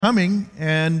coming,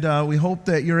 and we hope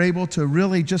that you're able to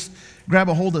really just grab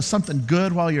a hold of something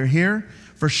good while you're here.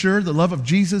 For sure, the love of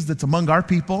Jesus that's among our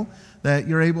people, that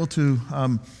you're able to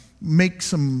make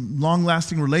some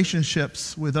long-lasting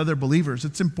relationships with other believers.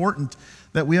 It's important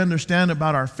that we understand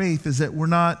about our faith is that we're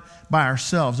not by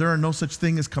ourselves. There are no such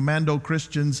thing as commando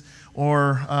Christians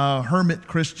or hermit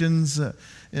Christians.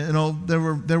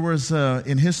 There was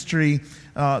in history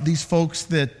these folks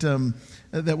that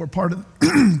were part of,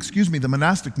 the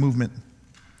monastic movement.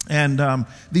 And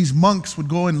these monks would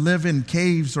go and live in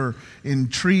caves or in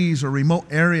trees or remote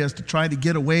areas to try to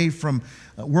get away from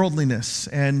worldliness.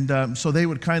 And so they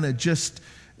would kind of just,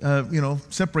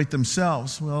 separate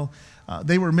themselves. Well,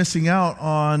 they were missing out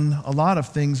on a lot of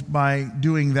things by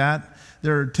doing that.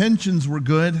 Their intentions were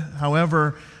good.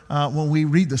 However, when we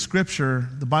read the scripture,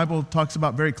 the Bible talks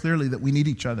about very clearly that we need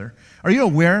each other. Are you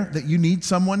aware that you need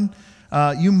someone?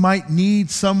 You might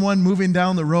need someone moving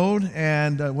down the road,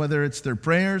 and whether it's their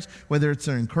prayers, whether it's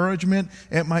their encouragement,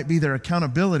 it might be their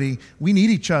accountability. We need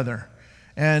each other.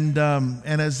 And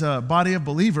as a body of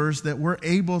believers, that we're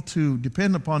able to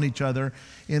depend upon each other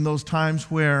in those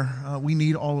times where we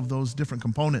need all of those different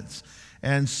components.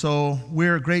 And so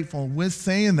we're grateful. With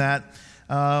saying that,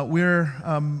 we're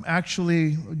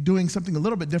actually doing something a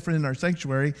little bit different in our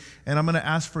sanctuary, and I'm going to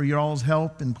ask for your all's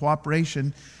help and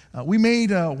cooperation. We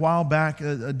made a while back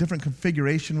a different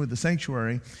configuration with the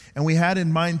sanctuary, and we had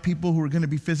in mind people who were going to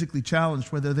be physically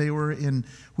challenged, whether they were in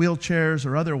wheelchairs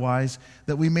or otherwise,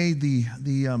 that we made the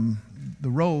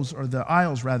rows, or the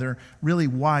aisles rather, really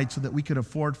wide so that we could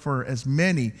afford for as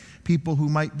many people who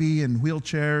might be in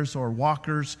wheelchairs or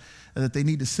walkers that they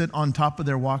need to sit on top of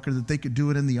their walker, that they could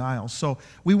do it in the aisles. So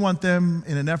we want them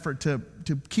in an effort to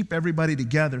keep everybody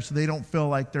together so they don't feel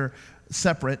like they're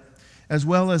separate, as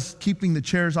well as keeping the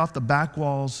chairs off the back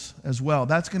walls as well.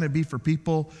 That's going to be for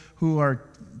people who are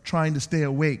trying to stay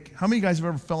awake. How many of you guys have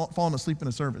ever fallen asleep in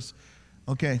a service?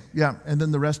 Okay, yeah, and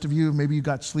then the rest of you, maybe you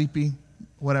got sleepy,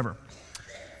 whatever.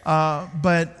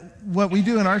 But what we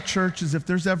do in our church is if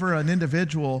there's ever an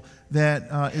individual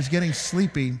that is getting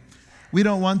sleepy, we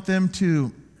don't want them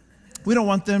to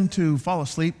fall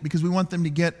asleep, because we want them to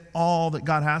get all that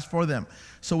God has for them.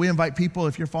 So we invite people,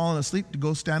 if you're falling asleep, to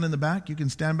go stand in the back. You can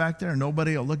stand back there, and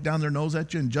nobody will look down their nose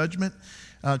at you in judgment,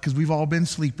 because we've all been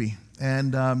sleepy,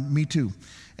 and me too.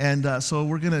 And so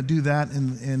we're going to do that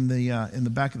in the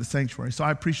back of the sanctuary. So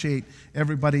I appreciate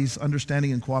everybody's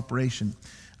understanding and cooperation.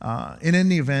 In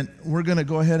any event, we're going to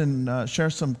go ahead and share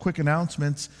some quick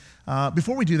announcements.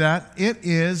 Before we do that, it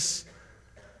is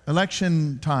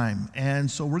election time, and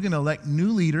so we're going to elect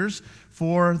new leaders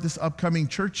for this upcoming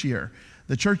church year.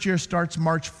 The church year starts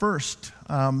March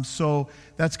 1st, so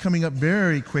that's coming up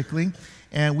very quickly,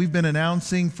 and we've been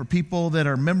announcing for people that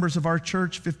are members of our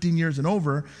church 15 years and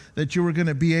over that you were going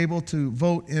to be able to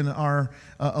vote in our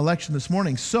election this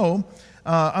morning. So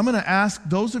I'm going to ask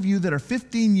those of you that are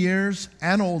 15 years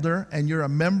and older, and you're a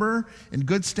member in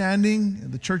good standing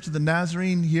in the Church of the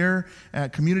Nazarene here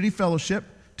at Community Fellowship,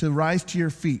 to rise to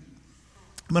your feet.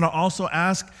 I'm going to also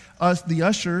ask the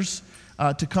ushers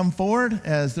to come forward,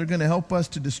 as they're going to help us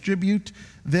to distribute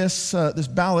this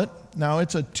ballot. Now,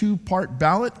 it's a two-part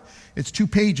ballot. It's 2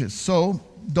 pages, so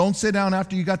don't sit down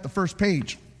after you got the first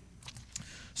page.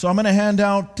 So I'm going to hand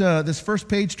out this first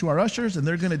page to our ushers, and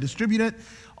they're going to distribute it,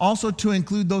 also to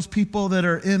include those people that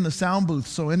are in the sound booth.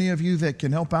 So any of you that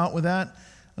can help out with that,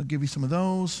 I'll give you some of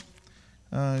those,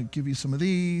 give you some of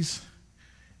these.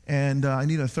 And I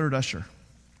need a third usher.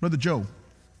 Brother Joe.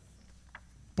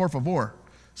 Por favor,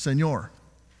 señor.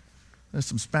 There's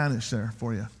some Spanish there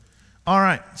for you. All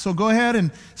right, so go ahead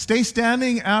and stay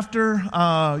standing after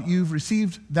you've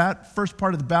received that first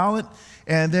part of the ballot.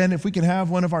 And then if we can have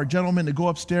one of our gentlemen to go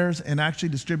upstairs and actually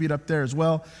distribute up there as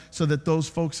well, so that those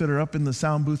folks that are up in the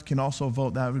sound booth can also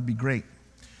vote, that would be great.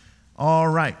 All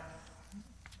right.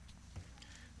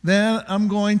 Then I'm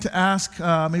going to ask,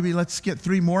 maybe let's get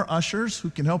 3 more ushers who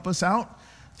can help us out.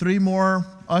 3 more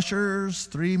ushers,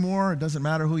 3 more. It doesn't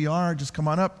matter who you are. Just come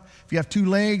on up. If you have 2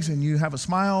 legs and you have a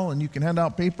smile and you can hand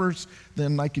out papers,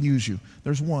 then I can use you.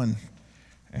 There's 1.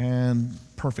 And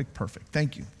perfect.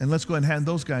 Thank you. And let's go ahead and hand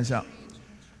those guys out.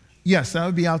 Yes, that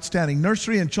would be outstanding.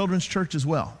 Nursery and children's church as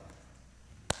well.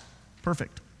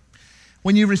 Perfect.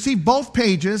 When you receive both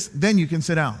pages, then you can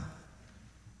sit down.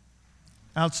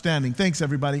 Outstanding. Thanks,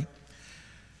 everybody.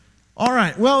 All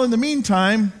right. Well, in the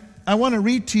meantime, I want to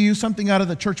read to you something out of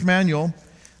the church manual.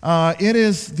 It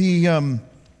is the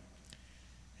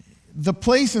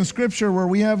place in Scripture where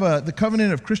we have the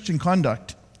covenant of Christian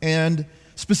conduct, and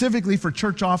specifically for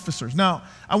church officers. Now,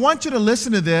 I want you to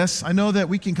listen to this. I know that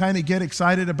we can kind of get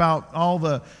excited about all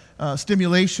the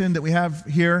stimulation that we have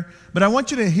here. But I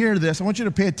want you to hear this. I want you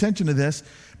to pay attention to this,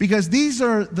 because these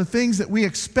are the things that we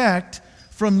expect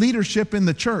from leadership in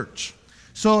the church.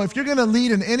 So if you're going to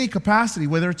lead in any capacity,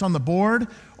 whether it's on the board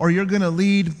or you're going to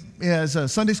lead as a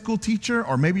Sunday school teacher,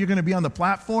 or maybe you're going to be on the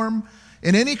platform,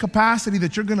 in any capacity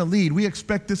that you're going to lead, we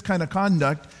expect this kind of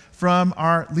conduct from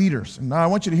our leaders. And now I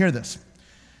want you to hear this.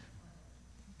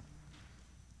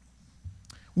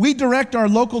 We direct our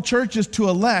local churches to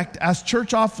elect as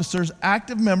church officers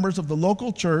active members of the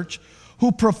local church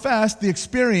who profess the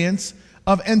experience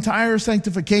of entire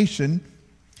sanctification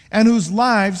and whose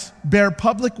lives bear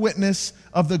public witness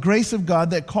of the grace of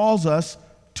God that calls us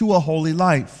to a holy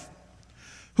life,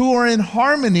 who are in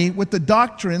harmony with the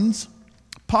doctrines,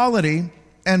 polity,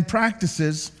 and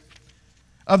practices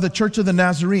of the Church of the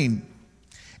Nazarene,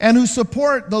 and who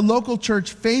support the local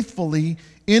church faithfully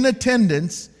in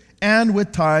attendance and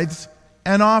with tithes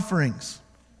and offerings.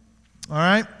 All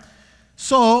right?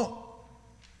 So,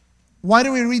 why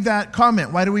do we read that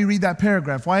comment? Why do we read that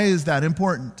paragraph? Why is that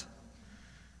important?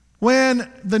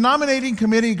 When the nominating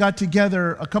committee got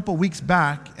together a couple weeks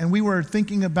back and we were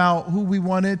thinking about who we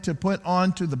wanted to put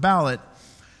onto the ballot,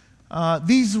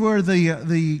 these were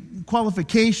the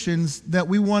qualifications that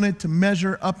we wanted to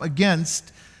measure up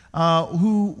against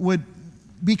who would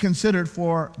be considered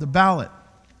for the ballot.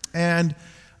 And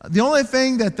the only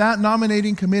thing that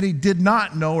nominating committee did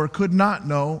not know or could not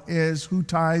know is who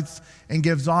tithes and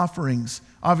gives offerings.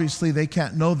 Obviously, they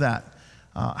can't know that.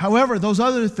 However, those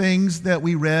other things that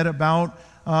we read about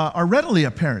are readily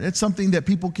apparent. It's something that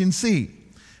people can see.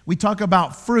 We talk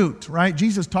about fruit, right?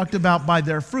 Jesus talked about by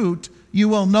their fruit, you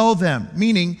will know them.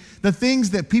 Meaning, the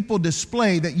things that people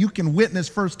display that you can witness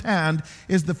firsthand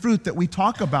is the fruit that we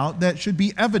talk about that should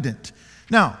be evident.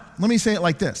 Now, let me say it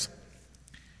like this.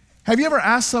 Have you ever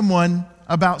asked someone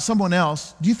about someone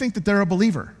else, do you think that they're a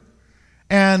believer?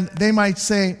 And they might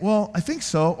say, well, I think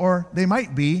so, or they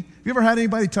might be. Have you ever had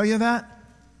anybody tell you that?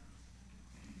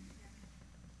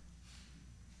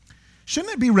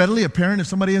 Shouldn't it be readily apparent if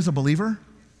somebody is a believer?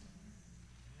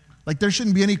 Like there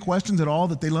shouldn't be any questions at all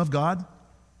that they love God?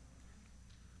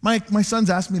 My sons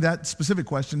asked me that specific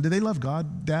question. Do they love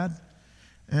God, Dad?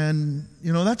 And,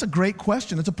 that's a great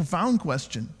question. It's a profound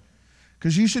question.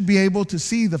 Because you should be able to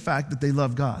see the fact that they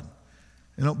love God.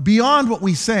 Beyond what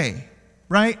we say,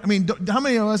 right? I mean, how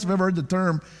many of us have ever heard the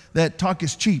term that talk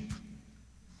is cheap?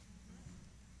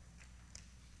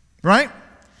 Right?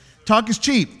 Talk is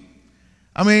cheap.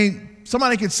 I mean,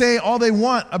 somebody could say all they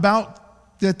want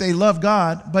about that they love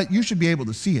God, but you should be able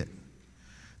to see it.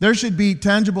 There should be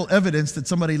tangible evidence that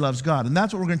somebody loves God. And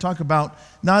that's what we're going to talk about,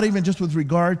 not even just with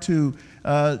regard to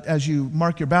as you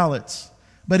mark your ballots,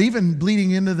 but even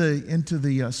bleeding into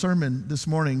the sermon this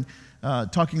morning,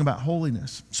 talking about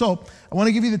holiness. So I want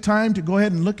to give you the time to go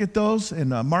ahead and look at those and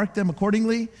mark them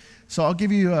accordingly. So I'll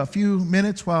give you a few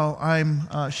minutes while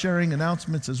I'm sharing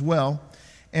announcements as well.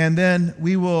 And then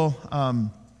we will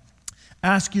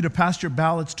ask you to pass your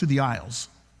ballots to the aisles,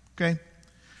 okay?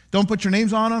 Don't put your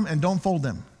names on them and don't fold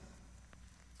them.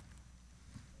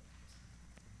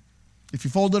 If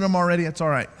you folded them already, it's all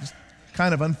right. Just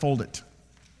kind of unfold it.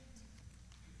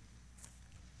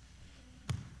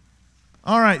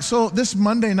 All right, so this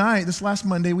last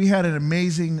Monday, we had an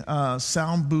amazing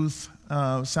sound booth,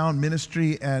 sound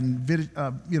ministry, and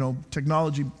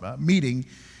technology meeting,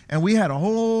 and we had a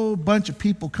whole bunch of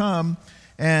people come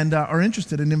and are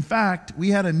interested. And in fact, we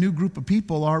had a new group of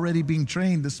people already being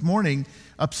trained this morning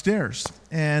upstairs,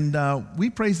 and we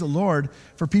praise the Lord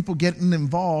for people getting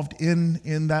involved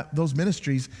in those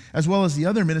ministries, as well as the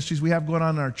other ministries we have going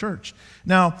on in our church.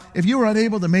 Now, if you were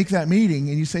unable to make that meeting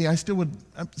and you say, I still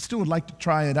would like to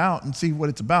try it out and see what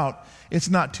it's about, it's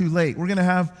not too late. We're going to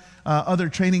have other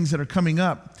trainings that are coming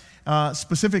up.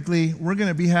 Specifically, we're going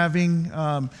to be having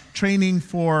training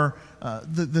for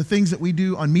the things that we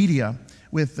do on media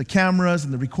with the cameras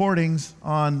and the recordings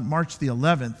on March the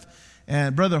 11th.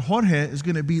 And Brother Jorge is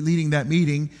going to be leading that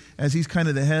meeting as he's kind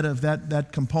of the head of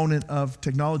that component of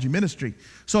technology ministry.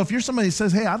 So if you're somebody that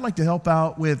says, hey, I'd like to help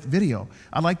out with video,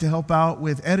 I'd like to help out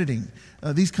with editing,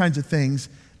 these kinds of things,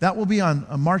 that will be on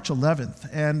March 11th.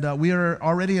 And we are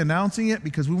already announcing it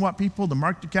because we want people to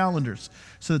mark their calendars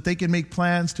so that they can make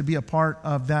plans to be a part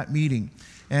of that meeting.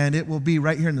 And it will be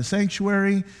right here in the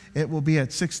sanctuary. It will be at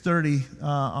 6:30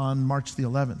 on March the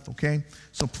 11th, okay?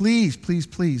 So please, please,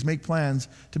 please make plans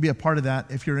to be a part of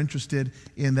that if you're interested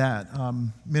in that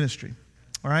ministry,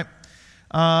 all right?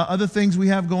 Other things we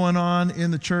have going on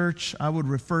in the church, I would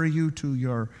refer you to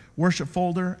your worship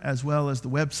folder as well as the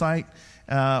website,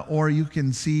 or you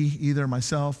can see either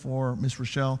myself or Miss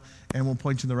Rochelle, and we'll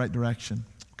point you in the right direction,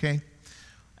 okay?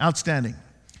 Outstanding.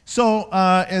 So,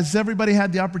 has everybody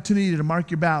had the opportunity to mark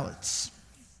your ballots?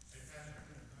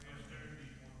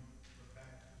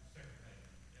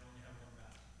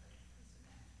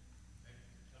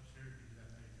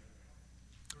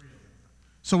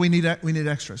 So we need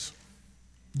extras.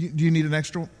 Do you need an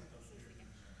extra?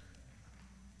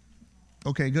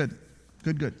 Okay, good.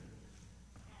 Good.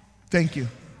 Thank you.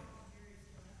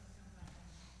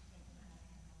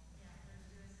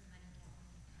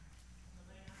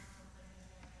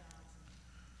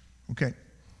 Okay.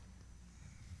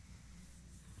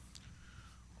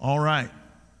 All right.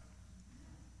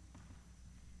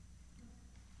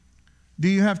 Do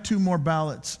you have 2 more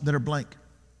ballots that are blank?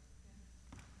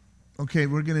 Okay,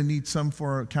 we're going to need some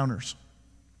for our counters.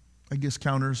 I guess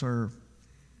counters are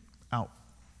out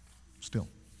still.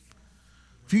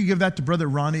 If you could give that to Brother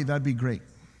Ronnie, that'd be great.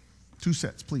 2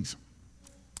 sets, please.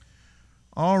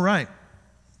 All right.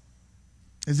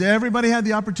 Has everybody had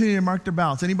the opportunity to mark their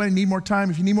ballots? Anybody need more time?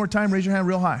 If you need more time, raise your hand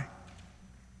real high.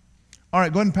 All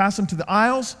right, go ahead and pass them to the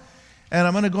aisles. And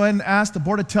I'm going to go ahead and ask the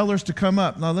Board of Tellers to come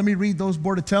up. Now, let me read those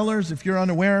Board of Tellers. If you're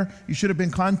unaware, you should have been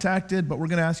contacted, but we're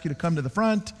going to ask you to come to the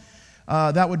front.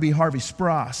 That would be Harvey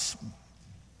Spross,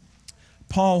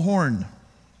 Paul Horn,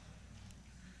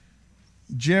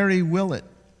 Jerry Willett,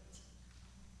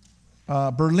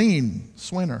 Berlin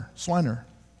Swiner,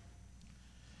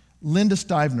 Linda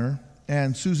Stivner,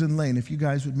 and Susan Lane. If you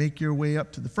guys would make your way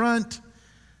up to the front,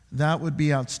 that would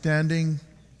be outstanding.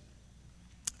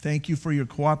 Thank you for your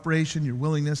cooperation, your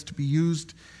willingness to be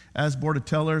used as Board of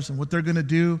Tellers. And what they're going to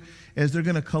do is they're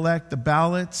going to collect the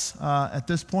ballots at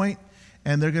this point,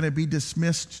 and they're going to be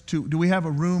dismissed to, do we have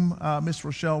a room, Miss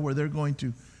Rochelle, where they're going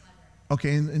to?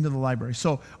 Okay, into the library.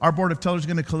 So our Board of Tellers is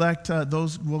going to collect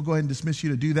those. We'll go ahead and dismiss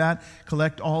you to do that.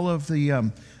 Collect all of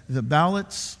the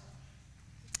ballots,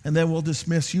 and then we'll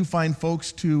dismiss you fine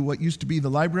folks to what used to be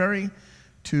the library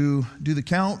to do the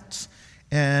counts.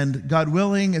 And God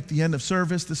willing, at the end of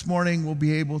service this morning, we'll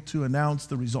be able to announce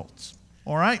the results.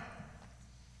 All right?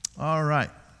 All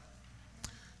right.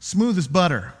 Smooth as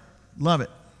butter. Love it.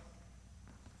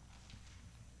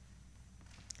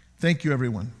 Thank you,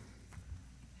 everyone.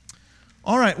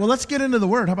 All right, well, let's get into the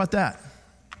Word. How about that?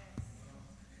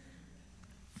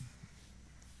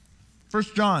 1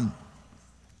 John.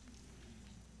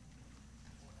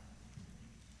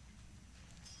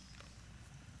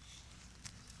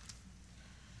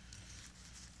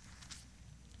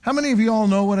 How many of you all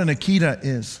know what an Akita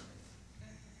is?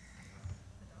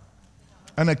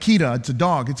 An Akita, it's a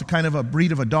dog. It's a kind of a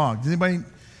breed of a dog. Does anybody,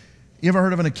 you ever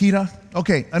heard of an Akita?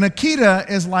 Okay, an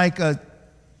Akita is like a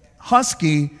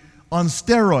husky on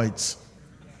steroids.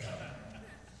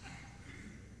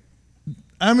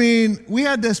 I mean, we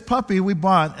had this puppy we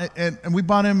bought, and we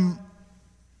bought him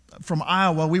from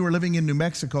Iowa. We were living in New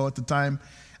Mexico at the time.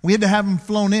 We had to have him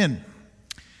flown in.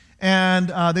 And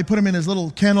they put him in his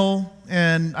little kennel,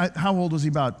 and how old was he?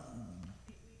 About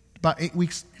 8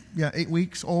 weeks? Yeah, 8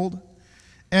 weeks old.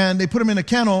 And they put him in a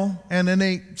kennel, and then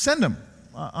they send him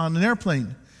on an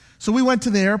airplane. So we went to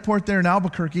the airport there in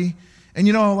Albuquerque, and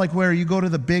you know, like where you go to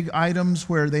the big items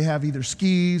where they have either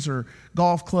skis or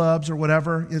golf clubs or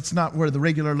whatever. It's not where the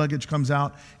regular luggage comes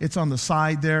out. It's on the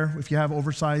side there if you have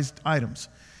oversized items.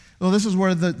 Well, this is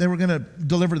where they were going to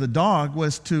deliver the dog,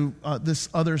 was to this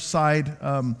other side,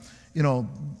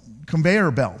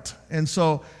 conveyor belt. And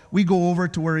so we go over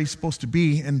to where he's supposed to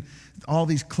be, and all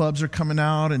these clubs are coming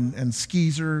out, and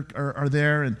skis are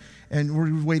there, and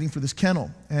we're waiting for this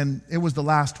kennel. And it was the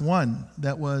last one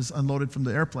that was unloaded from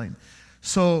the airplane.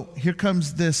 So here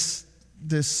comes this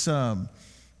kennel,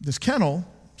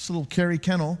 this little carry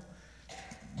kennel,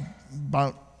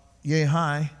 about yay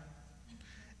high,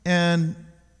 and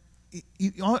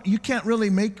you can't really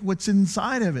make what's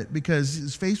inside of it because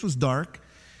his face was dark,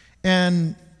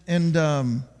 and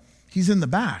he's in the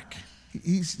back.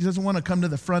 He doesn't want to come to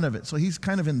the front of it, so he's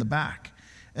kind of in the back.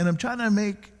 And I'm trying to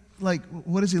make, like,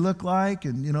 what does he look like,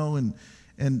 and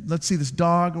let's see this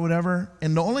dog or whatever.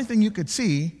 And the only thing you could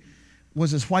see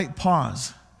was his white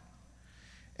paws,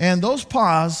 and those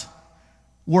paws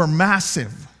were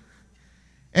massive.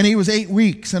 And he was 8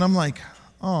 weeks, and I'm like,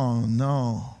 oh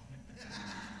no.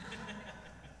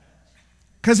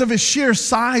 Because of his sheer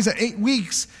size at 8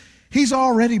 weeks, he's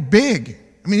already big.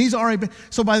 I mean, he's already big.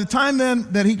 So by the time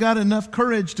then that he got enough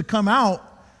courage to come out,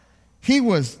 he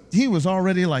was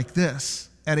already like this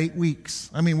at 8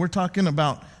 weeks. I mean, we're talking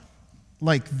about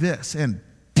like this, and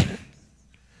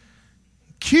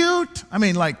cute. I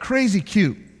mean, like crazy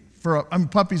cute.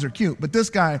 Puppies are cute, but this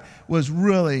guy was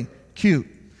really cute.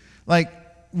 Like,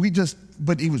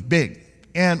 but he was big.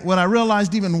 And when I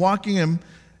realized, even walking him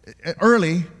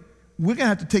early, we're going to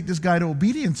have to take this guy to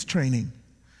obedience training.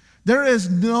 There is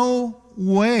no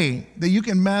way that you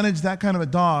can manage that kind of a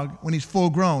dog when he's full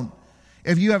grown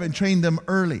if you haven't trained them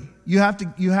early. You have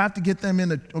to get them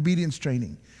into obedience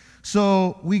training.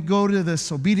 So we go to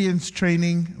this obedience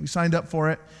training. We signed up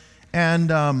for it. And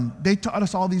they taught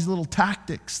us all these little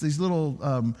tactics, these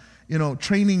little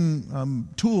training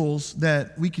tools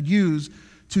that we could use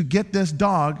to get this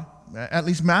dog at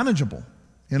least manageable,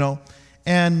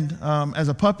 And as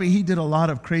a puppy, he did a lot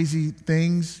of crazy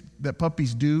things that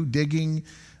puppies do, digging,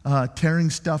 tearing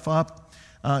stuff up.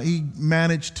 He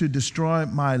managed to destroy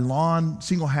my lawn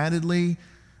single-handedly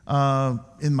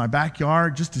in my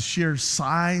backyard, just the sheer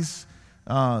size,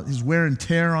 his wear and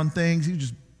tear on things. He was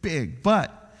just big.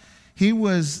 But he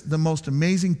was the most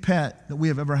amazing pet that we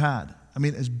have ever had. I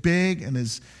mean, as big and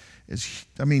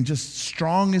just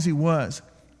strong as he was.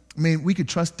 I mean, we could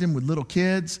trust him with little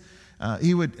kids.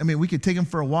 We could take him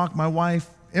for a walk. My wife,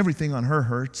 everything on her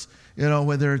hurts,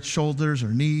 whether it's shoulders or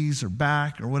knees or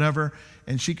back or whatever,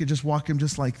 and she could just walk him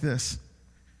just like this.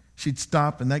 She'd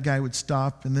stop, and that guy would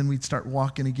stop, and then we'd start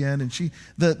walking again. And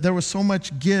there was so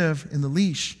much give in the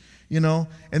leash, And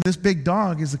this big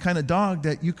dog is the kind of dog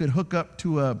that you could hook up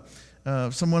to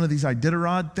one of these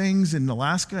Iditarod things in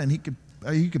Alaska, and he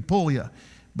could pull you.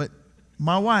 But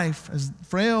my wife, as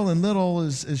frail and little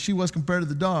as she was compared to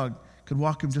the dog, could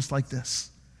walk him just like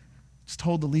this. Just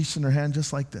hold the leash in her hand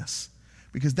just like this.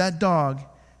 Because that dog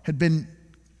had been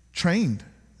trained,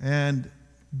 and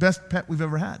best pet we've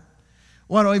ever had.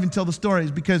 Why do I even tell the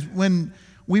stories? Because when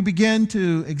we begin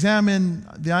to examine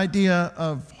the idea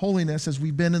of holiness, as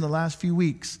we've been in the last few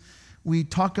weeks, we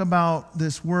talk about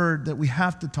this word that we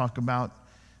have to talk about.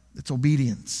 It's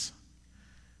obedience.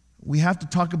 We have to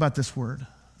talk about this word.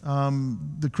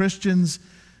 The Christians,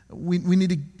 we need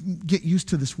to get used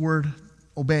to this word,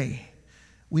 obey.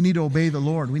 We need to obey the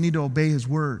Lord. We need to obey His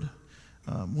word.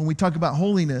 When we talk about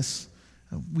holiness,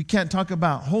 we can't talk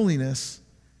about holiness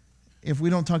if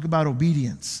we don't talk about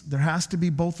obedience. There has to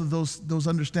be both of those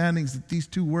understandings, that these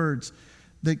two words,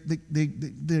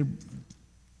 they're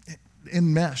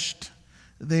enmeshed.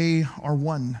 They are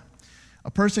one.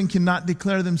 A person cannot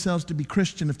declare themselves to be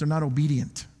Christian if they're not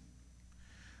obedient.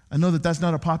 I know that that's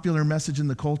not a popular message in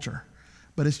the culture,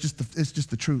 but it's just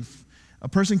the truth. A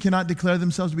person cannot declare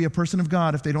themselves to be a person of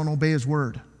God if they don't obey His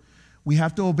word. We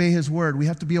have to obey His word. We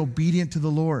have to be obedient to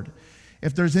the Lord.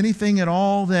 If there's anything at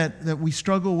all that we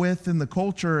struggle with in the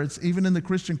culture, it's even in the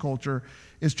Christian culture,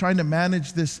 is trying to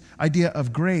manage this idea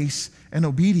of grace and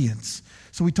obedience.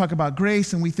 So we talk about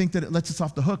grace and we think that it lets us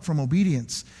off the hook from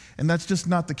obedience. And that's just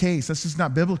not the case. That's just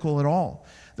not biblical at all.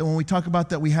 That when we talk about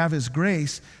that we have His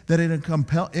grace, that it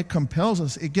compels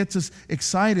us, it gets us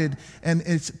excited, and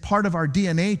it's part of our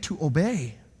DNA to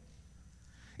obey.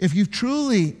 If you've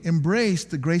truly embraced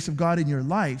the grace of God in your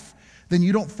life, then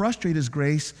you don't frustrate His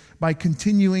grace by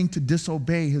continuing to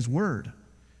disobey His word.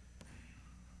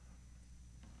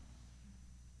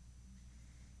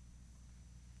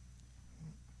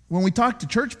 When we talk to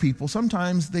church people,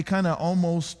 sometimes they kind of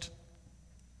almost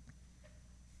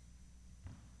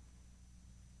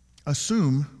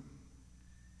assume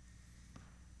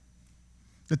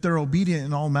that they're obedient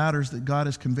in all matters that God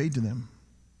has conveyed to them.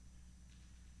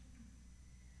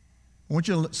 I want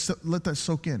you to let that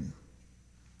soak in.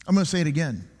 I'm going to say it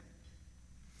again.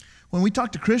 When we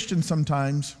talk to Christians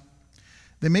sometimes,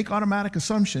 they make automatic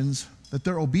assumptions that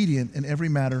they're obedient in every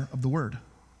matter of the word.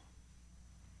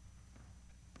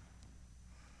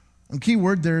 And key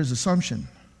word there is assumption.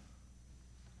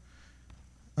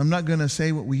 I'm not going to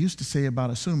say what we used to say about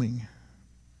assuming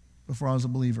before I was a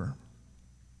believer.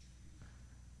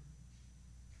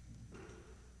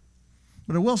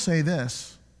 But I will say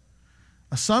this.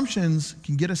 Assumptions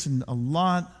can get us in a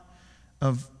lot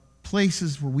of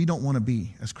places where we don't want to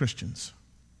be as Christians.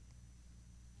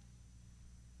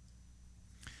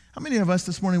 How many of us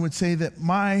this morning would say that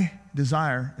my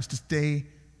desire is to stay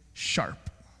sharp,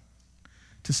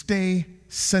 to stay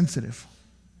sensitive,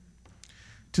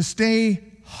 to stay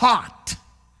hot?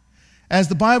 As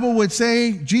the Bible would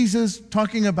say, Jesus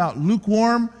talking about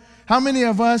lukewarm, how many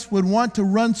of us would want to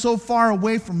run so far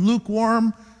away from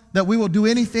lukewarm that we will do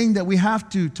anything that we have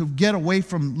to get away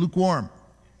from lukewarm?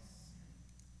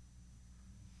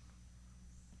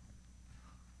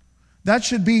 That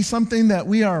should be something that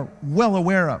we are well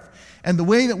aware of. And the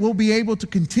way that we'll be able to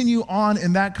continue on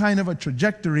in that kind of a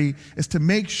trajectory is to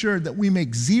make sure that we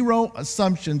make zero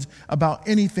assumptions about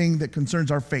anything that concerns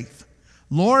our faith.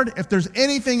 Lord, if there's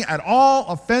anything at all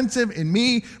offensive in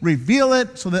me, reveal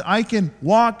it so that I can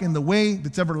walk in the way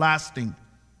that's everlasting.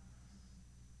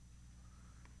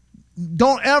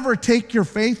 Don't ever take your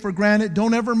faith for granted.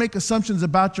 Don't ever make assumptions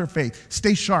about your faith.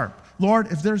 Stay sharp.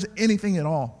 Lord, if there's anything at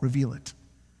all, reveal it.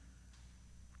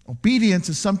 Obedience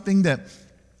is something that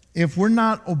if we're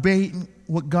not obeying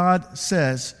what God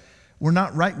says, we're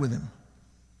not right with Him.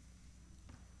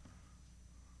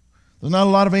 There's not a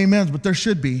lot of amens, but there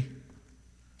should be.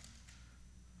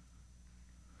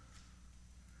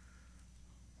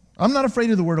 I'm not afraid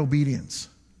of the word obedience.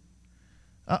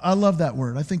 I love that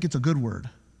word. I think it's a good word.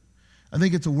 I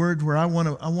think it's a word where I want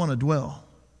to dwell,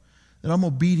 that I'm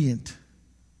obedient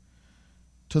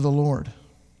to the Lord.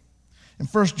 In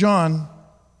 1 John,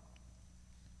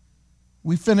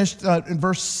 we finished in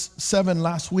verse 7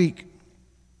 last week.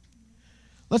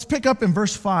 Let's pick up in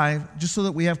verse 5, just so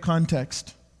that we have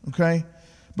context, okay?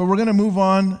 But we're going to move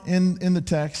on in the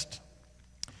text.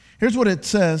 Here's what it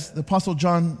says, the Apostle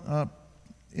John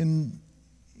in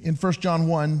 1 John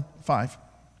 1:5.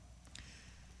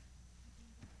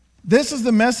 This is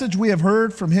the message we have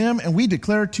heard from Him, and we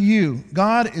declare to you,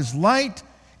 God is light.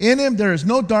 In Him there is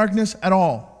no darkness at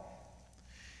all.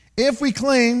 If we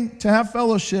claim to have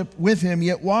fellowship with Him,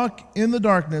 yet walk in the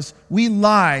darkness, we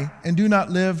lie and do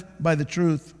not live by the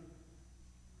truth.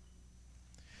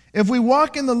 If we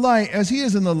walk in the light as He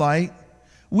is in the light,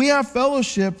 we have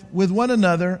fellowship with one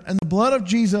another, and the blood of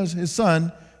Jesus, His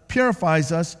Son,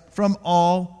 purifies us from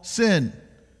all sin.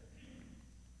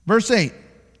 Verse 8.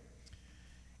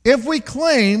 If we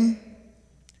claim,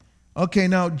 okay,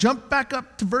 now jump back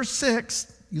up to verse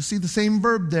 6. You'll see the same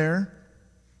verb there.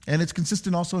 And it's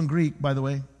consistent also in Greek, by the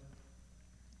way.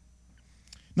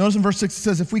 Notice in verse 6 it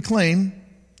says, if we claim.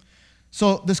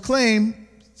 So this claim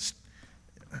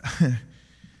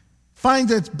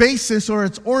finds its basis or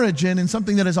its origin in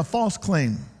something that is a false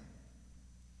claim.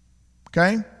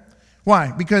 Okay?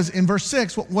 Why? Because in verse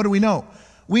 6, what do we know?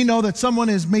 We know that someone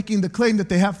is making the claim that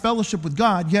they have fellowship with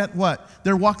God, yet what?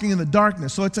 They're walking in the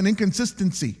darkness. So it's an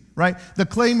inconsistency, right? The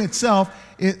claim itself,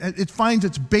 it finds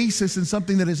its basis in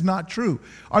something that is not true.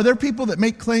 Are there people that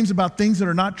make claims about things that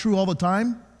are not true all the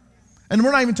time? And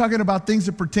we're not even talking about things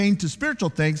that pertain to spiritual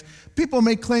things. People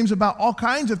make claims about all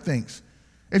kinds of things.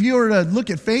 If you were to look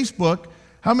at Facebook,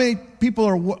 how many people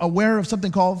are aware of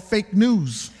something called fake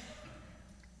news?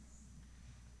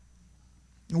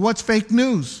 What's fake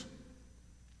news?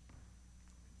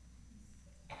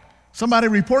 Somebody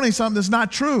reporting something that's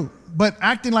not true, but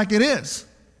acting like it is,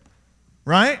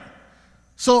 right?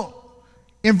 So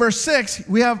in verse 6,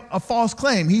 we have a false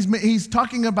claim. He's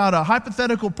talking about a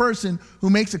hypothetical person who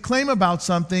makes a claim about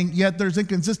something, yet there's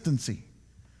inconsistency.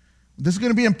 This is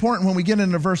going to be important when we get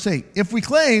into verse 8. If we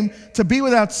claim to be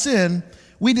without sin,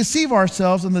 we deceive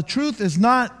ourselves and the truth is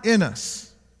not in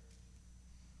us.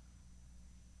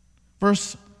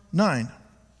 Verse 9.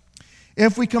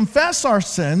 If we confess our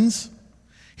sins,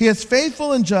 He is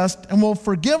faithful and just and will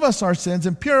forgive us our sins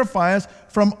and purify us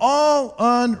from all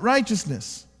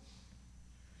unrighteousness.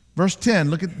 Verse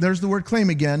 10, there's the word claim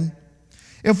again.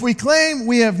 If we claim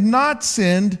we have not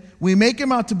sinned, we make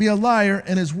Him out to be a liar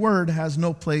and His word has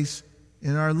no place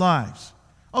in our lives.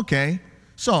 Okay,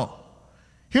 so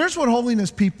here's what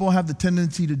holiness people have the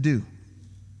tendency to do.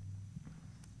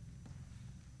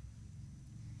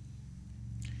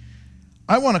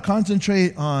 I want to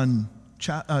concentrate on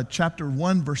chapter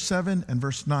 1, verse 7 and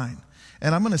verse 9.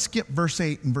 And I'm going to skip verse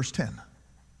 8 and verse 10.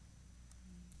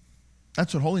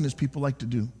 That's what holiness people like to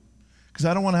do. Because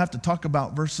I don't want to have to talk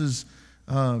about verses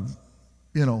 8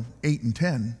 and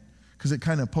 10, because it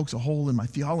kind of pokes a hole in my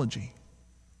theology.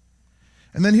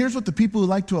 And then here's what the people who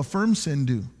like to affirm sin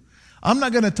do. I'm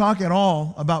not going to talk at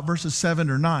all about verses 7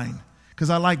 or 9, because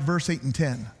I like verse 8 and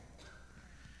 10.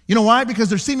 You know why? Because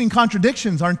they're seeming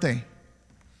contradictions, aren't they?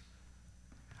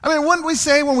 I mean, wouldn't we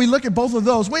say when we look at both of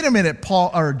those, wait a minute,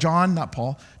 John,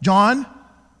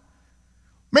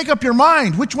 make up your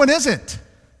mind. Which one is it?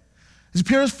 Does He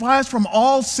purify us from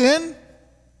all sin?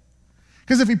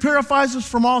 Because if He purifies us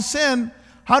from all sin,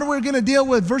 how are we going to deal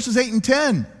with verses 8 and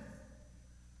 10?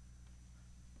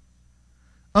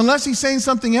 Unless He's saying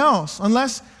something else,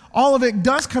 unless all of it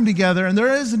does come together and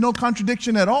there is no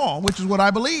contradiction at all, which is what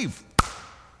I believe.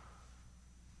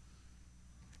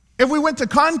 If we went to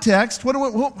context, who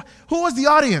was the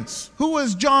audience? Who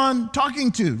was John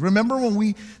talking to? Remember when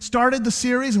we started the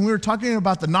series and we were talking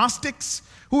about the Gnostics?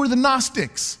 Who were the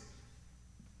Gnostics?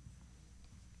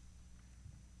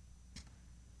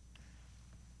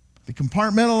 They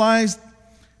compartmentalized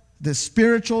the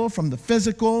spiritual from the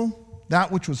physical,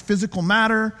 that which was physical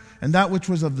matter and that which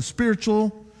was of the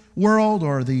spiritual world,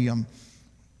 or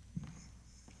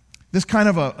this kind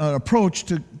of an approach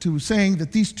to saying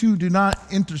that these two do not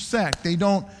intersect. They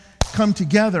don't come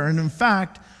together. And in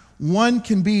fact, one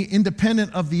can be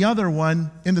independent of the other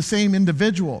one in the same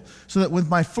individual. So that with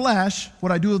my flesh,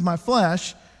 what I do with my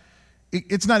flesh,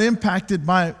 it's not impacted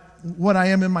by what I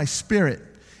am in my spirit.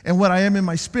 and what I am in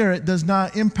my spirit does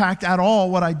not impact at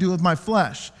all what I do with my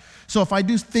flesh. So if I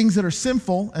do things that are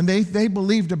sinful, and they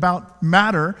believed about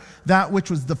matter, that which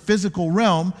was the physical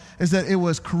realm, is that it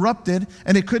was corrupted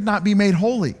and it could not be made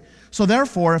holy. So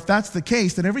therefore, if that's the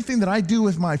case, then everything that I do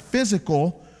with my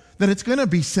physical, that it's going to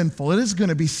be sinful. It is going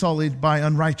to be sullied by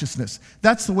unrighteousness.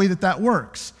 That's the way that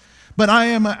works. But I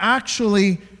am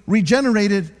actually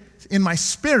regenerated in my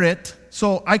spirit,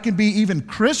 so I can be even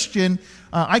Christian.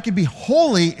 I can be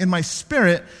holy in my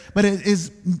spirit, but it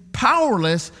is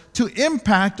powerless to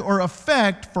impact or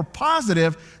affect for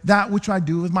positive that which I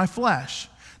do with my flesh.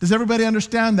 Does everybody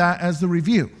understand that as the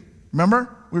review?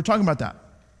 Remember? We were talking about that.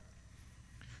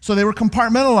 So they were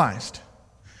compartmentalized.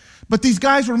 But these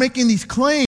guys were making these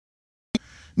claims.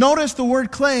 Notice the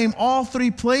word claim all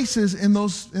three places in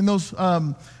those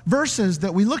verses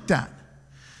that we looked at.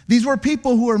 These were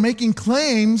people who were making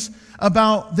claims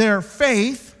about their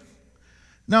faith.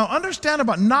 Now, understand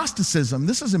about Gnosticism.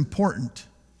 This is important.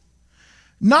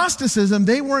 Gnosticism,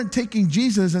 they weren't taking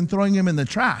Jesus and throwing him in the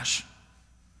trash.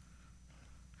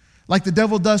 Like the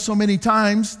devil does so many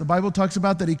times, the Bible talks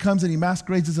about that he comes and he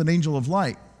masquerades as an angel of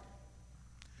light.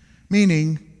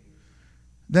 Meaning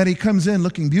that he comes in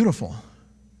looking beautiful.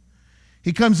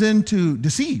 He comes in to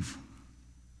deceive.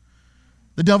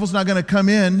 The devil's not going to come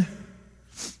in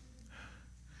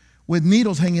with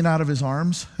needles hanging out of his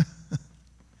arms.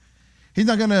 He's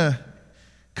not going to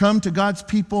come to God's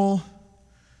people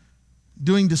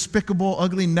doing despicable,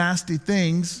 ugly, nasty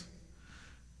things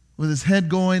with his head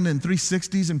going in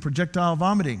 360s and projectile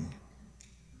vomiting.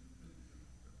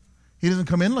 He doesn't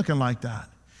come in looking like that.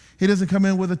 He doesn't come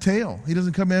in with a tail. He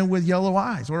doesn't come in with yellow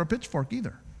eyes or a pitchfork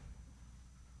either.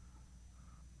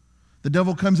 The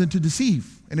devil comes in to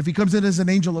deceive. And if he comes in as an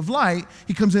angel of light,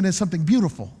 he comes in as something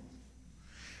beautiful.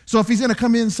 So if he's going to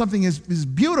come in something is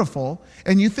beautiful,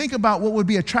 and you think about what would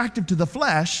be attractive to the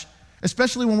flesh,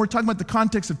 especially when we're talking about the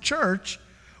context of church,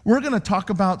 we're going to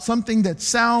talk about something that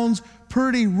sounds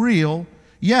pretty real,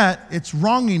 yet it's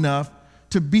wrong enough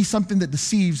to be something that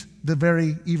deceives the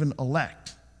very even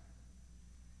elect.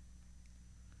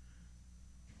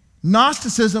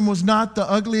 Gnosticism was not the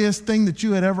ugliest thing that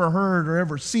you had ever heard or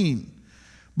ever seen,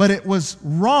 but it was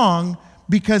wrong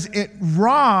because it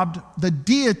robbed the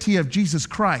deity of Jesus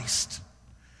Christ.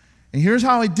 And here's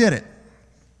how he did it.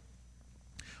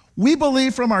 We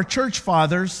believe from our church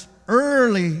fathers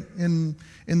early in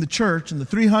the church in the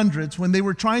 300s when they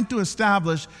were trying to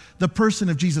establish the person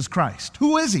of Jesus Christ.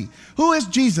 Who is he? Who is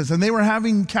Jesus? And they were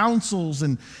having councils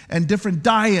and different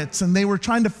diets, and they were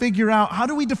trying to figure out, how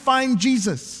do we define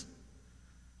Jesus?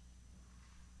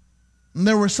 And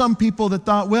there were some people that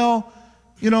thought, well,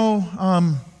 he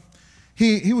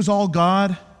was all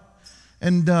God,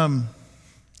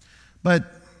 but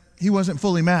he wasn't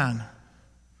fully man.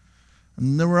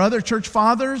 And there were other church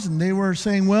fathers, and they were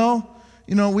saying, well,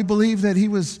 we believe that he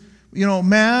was,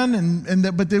 man,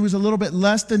 but there was a little bit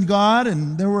less than God,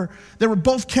 and there were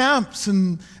both camps,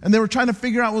 and they were trying to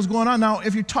figure out what was going on. Now,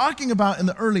 if you're talking about in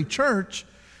the early church,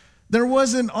 there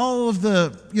wasn't all of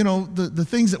the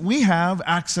things that we have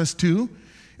access to.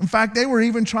 In fact, they were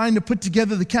even trying to put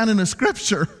together the canon of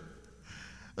Scripture.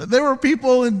 There were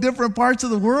people in different parts of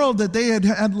the world that they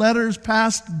had letters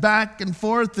passed back and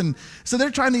forth, and so they're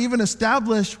trying to even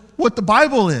establish what the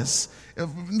Bible is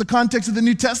in the context of the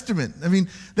New Testament. I mean,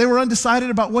 they were undecided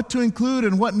about what to include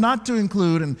and what not to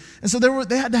include, and so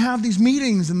they had to have these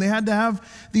meetings, and they had to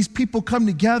have these people come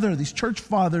together, these church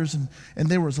fathers, and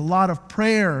there was a lot of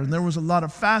prayer, and there was a lot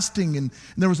of fasting, and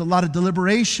there was a lot of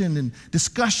deliberation and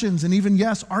discussions, and even,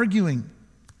 yes, arguing.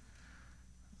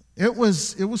 It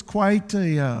was quite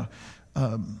a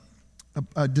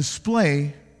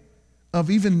display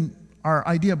of even our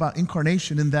idea about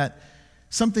incarnation, in that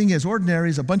something as ordinary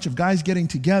as a bunch of guys getting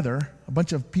together, a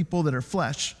bunch of people that are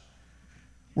flesh,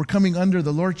 were coming under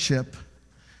the lordship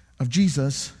of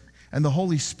Jesus, and the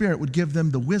Holy Spirit would give them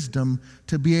the wisdom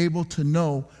to be able to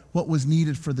know what was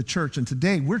needed for the church. And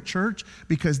today we're church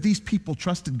because these people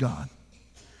trusted God.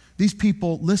 These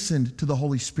people listened to the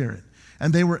Holy Spirit.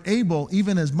 And they were able,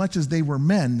 even as much as they were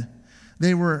men,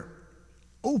 they were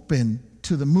open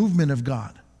to the movement of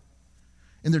God.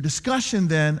 In their discussion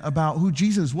then about who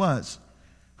Jesus was,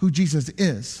 who Jesus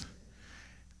is,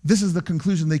 this is the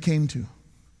conclusion they came to.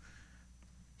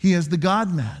 He is the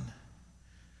God-man,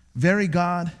 very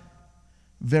God,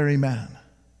 very man.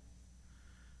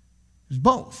 He's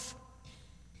both.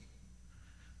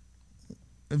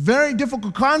 A very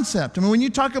difficult concept. I mean, when you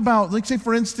talk about, like, say,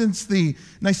 for instance, the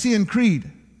Nicene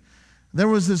Creed, there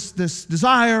was this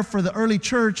desire for the early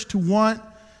church to want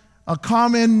a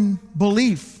common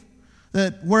belief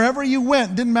that wherever you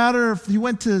went, didn't matter if you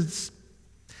went to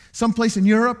someplace in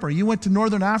Europe, or you went to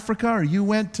Northern Africa, or you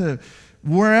went to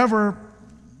wherever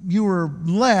you were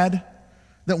led,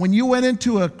 that when you went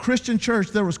into a Christian church,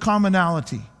 there was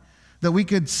commonality, that we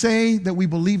could say that we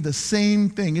believe the same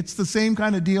thing. It's the same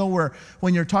kind of deal where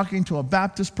when you're talking to a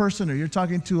Baptist person, or you're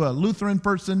talking to a Lutheran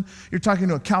person, you're talking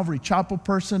to a Calvary Chapel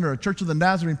person, or a Church of the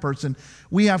Nazarene person,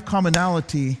 we have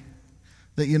commonality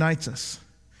that unites us.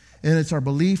 And it's our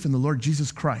belief in the Lord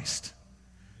Jesus Christ.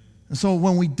 And so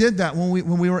when we did that, when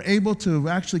we were able to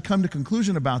actually come to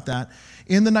conclusion about that,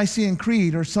 in the Nicene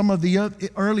Creed, or some of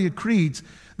the earlier creeds,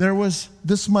 there was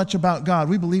this much about God.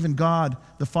 We believe in God,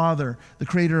 the Father, the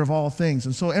creator of all things.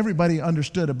 And so everybody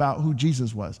understood about who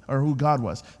Jesus was, or who God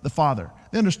was, the Father.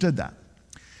 They understood that.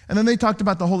 And then they talked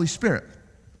about the Holy Spirit.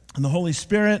 And the Holy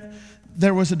Spirit,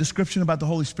 there was a description about the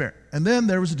Holy Spirit. And then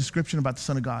there was a description about the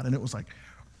Son of God. And it was like,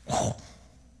 whoa.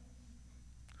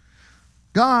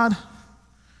 God,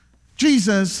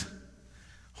 Jesus,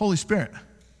 Holy Spirit.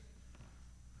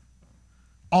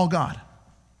 All God.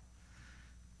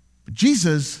 But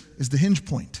Jesus is the hinge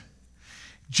point.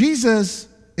 Jesus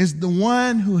is the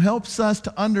one who helps us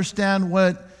to understand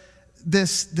what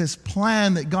this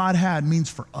plan that God had means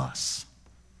for us.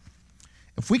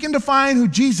 If we can define who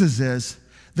Jesus is,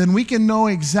 then we can know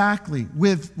exactly,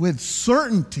 with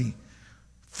certainty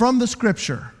from the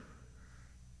Scripture,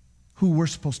 who we're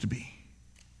supposed to be.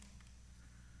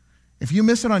 If you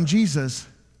miss it on Jesus,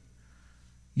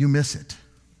 you miss it.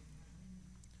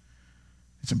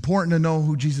 It's important to know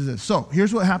who Jesus is. So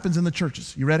here's what happens in the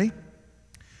churches. You ready?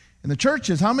 In the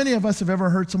churches, how many of us have ever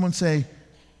heard someone say,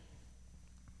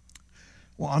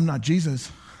 well, I'm not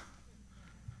Jesus?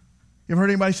 You ever heard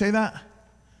anybody say that?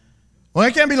 Well,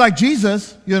 I can't be like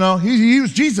Jesus. You know, he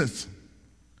was Jesus.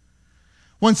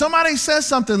 When somebody says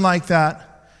something like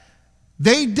that,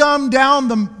 they dumb down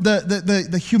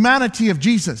the humanity of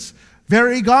Jesus.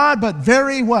 Very God, but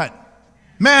very what?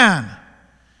 Man.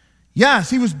 Yes,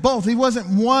 he was both. He wasn't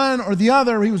one or the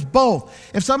other. He was both.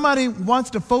 If somebody wants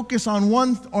to focus on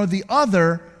one or the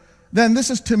other, then this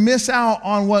is to miss out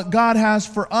on what God has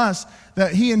for us,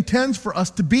 that he intends for us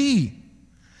to be.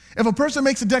 If a person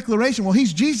makes a declaration, well,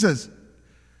 he's Jesus.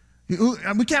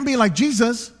 We can't be like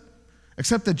Jesus,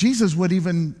 except that Jesus would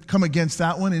even come against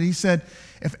that one. And he said,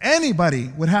 if anybody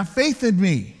would have faith in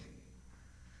me,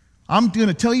 I'm going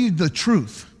to tell you the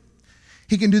truth.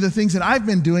 He can do the things that I've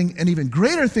been doing, and even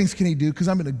greater things can he do, because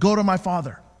I'm going to go to my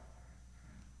Father.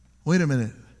 Wait a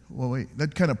minute. Well, wait,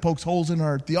 that kind of pokes holes in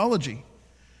our theology.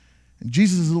 And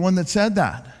Jesus is the one that said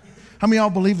that. How many of y'all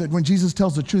believe that when Jesus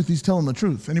tells the truth, he's telling the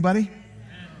truth? Anybody?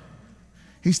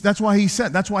 That's why he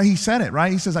said it,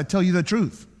 right? He says, I tell you the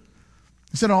truth.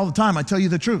 He said it all the time, I tell you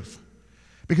the truth.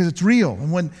 Because it's real.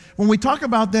 And when we talk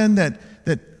about then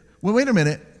well, wait a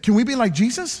minute, can we be like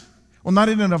Jesus? Well, not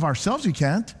in and of ourselves, you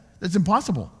can't. It's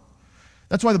impossible.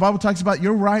 That's why the Bible talks about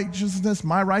your righteousness,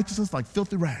 my righteousness, like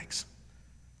filthy rags.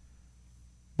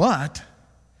 But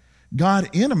God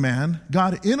in a man,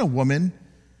 God in a woman,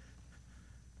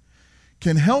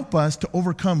 can help us to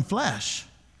overcome flesh,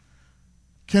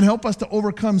 can help us to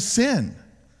overcome sin,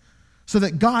 so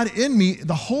that God in me,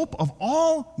 the hope of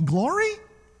all glory,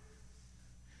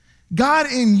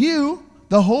 God in you,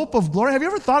 the hope of glory. Have you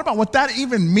ever thought about what that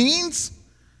even means?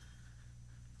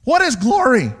 What is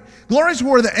glory? Glory is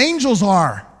where the angels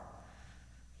are.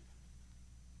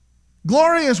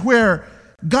 Glory is where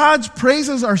God's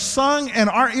praises are sung and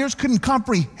our ears couldn't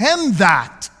comprehend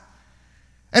that.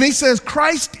 And he says,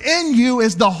 Christ in you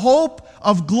is the hope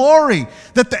of glory.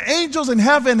 That the angels in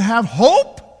heaven have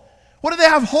hope? What do they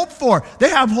have hope for? They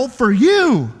have hope for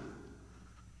you.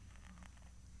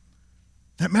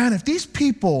 That, man, if these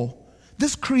people,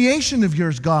 this creation of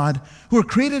yours, God, who are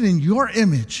created in your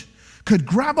image, could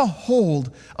grab a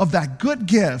hold of that good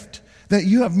gift that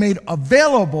you have made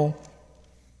available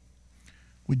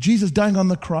with Jesus dying on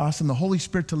the cross and the Holy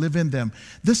Spirit to live in them.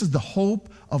 This is the hope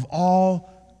of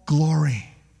all glory.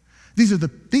 These are the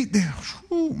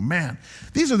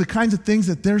kinds of things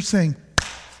that they're saying,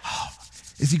 oh,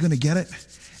 is he going to get it?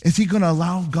 Is he going to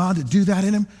allow God to do that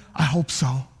in him? I hope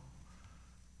so.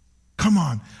 Come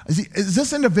on. Is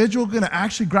this individual going to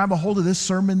actually grab a hold of this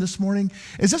sermon this morning?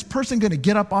 Is this person going to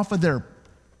get up off of their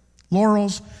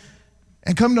laurels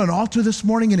and come to an altar this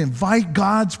morning and invite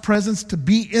God's presence to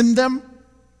be in them?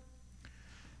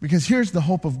 Because here's the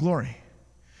hope of glory.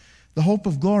 The hope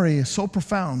of glory is so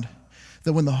profound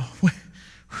that when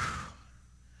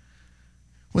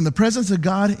the presence of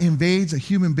God invades a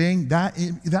human being,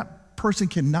 that person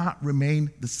cannot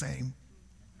remain the same.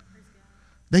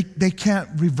 They can't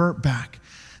revert back.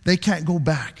 They can't go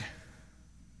back.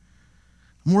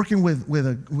 I'm working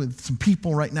with some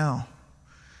people right now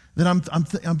that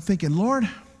I'm thinking, Lord,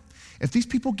 If these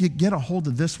people get a hold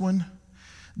of this one,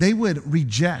 they would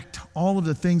reject all of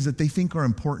the things that they think are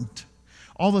important,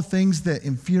 all the things that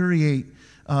infuriate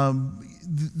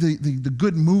the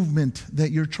good movement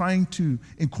that you're trying to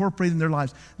incorporate in their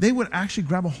lives. They would actually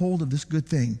grab a hold of this good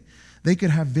thing. They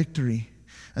could have victory,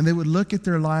 and they would look at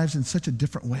their lives in such a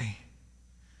different way.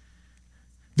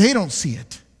 They don't see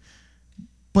it,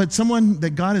 but someone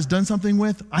that God has done something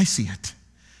with, I see it.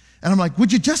 And I'm like,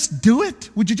 would you just do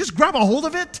it? Would you just grab a hold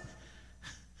of it?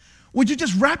 Would you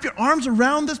just wrap your arms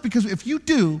around this? Because if you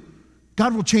do,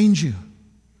 God will change you.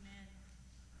 Amen.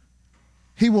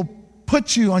 He will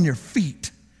put you on your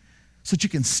feet so that you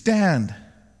can stand,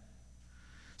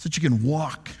 so that you can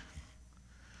walk,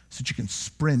 so that you can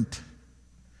sprint.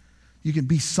 You can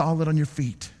be solid on your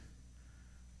feet,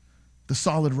 the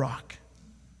solid rock.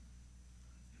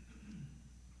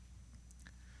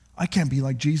 I can't be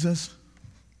like Jesus.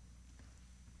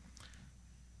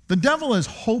 The devil is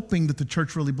hoping that the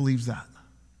church really believes that.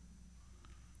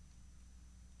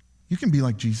 You can be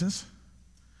like Jesus.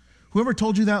 Whoever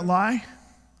told you that lie,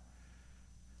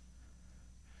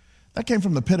 that came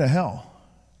from the pit of hell.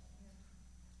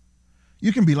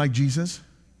 You can be like Jesus.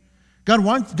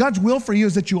 God's will for you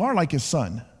is that you are like his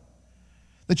son,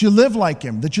 that you live like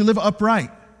him, that you live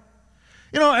upright.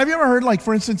 You know, have you ever heard, like,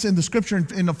 for instance, in the scripture,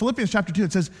 in Philippians chapter 2,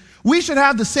 it says, we should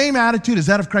have the same attitude as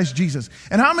that of Christ Jesus.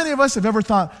 And how many of us have ever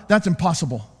thought that's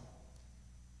impossible?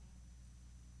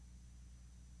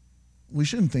 We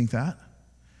shouldn't think that.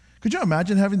 Could you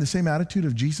imagine having the same attitude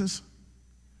of Jesus?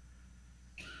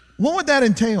 What would that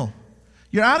entail?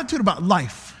 Your attitude about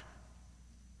life.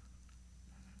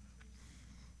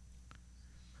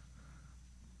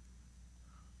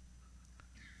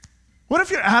 What if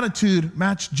your attitude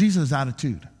matched Jesus'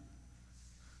 attitude?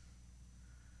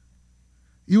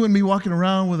 You wouldn't be walking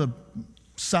around with a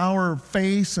sour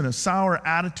face and a sour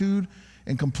attitude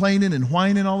and complaining and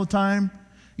whining all the time.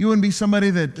 You wouldn't be somebody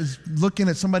that is looking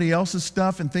at somebody else's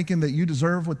stuff and thinking that you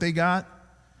deserve what they got.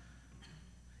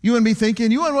 You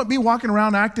wouldn't be walking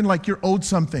around acting like you're owed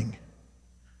something.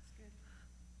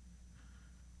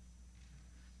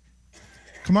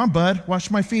 Come on, bud,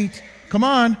 wash my feet. Come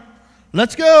on,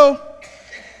 let's go.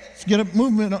 Let's get a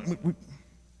movement.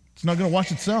 It's not going to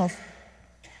wash itself.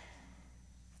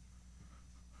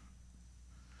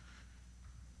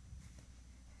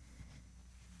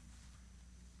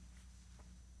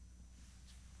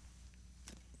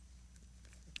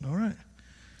 All right.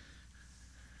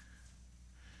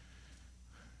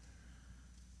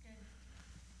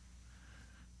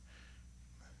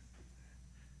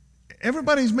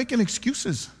 Everybody's making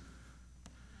excuses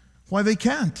why they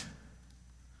can't.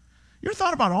 You ever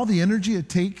thought about all the energy it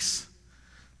takes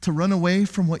to run away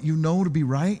from what you know to be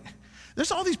right?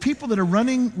 There's all these people that are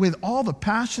running with all the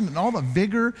passion and all the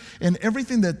vigor and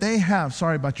everything that they have.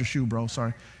 Sorry about your shoe, bro.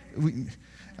 Sorry.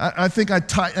 I think I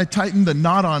tightened the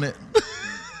knot on it.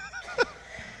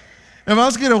 If I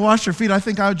was going to wash your feet, I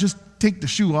think I would just take the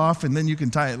shoe off and then you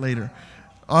can tie it later.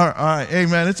 All right. Hey,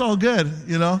 man, it's all good,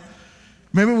 you know.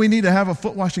 Maybe we need to have a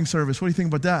foot washing service. What do you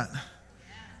think about that?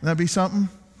 Would that be something?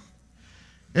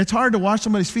 It's hard to wash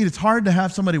somebody's feet. It's hard to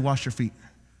have somebody wash your feet.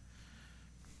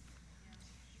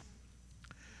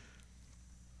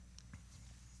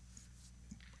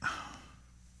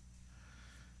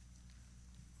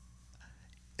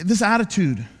 This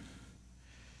attitude,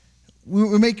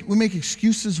 we make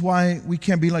excuses why we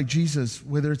can't be like Jesus,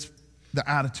 whether it's the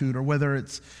attitude or whether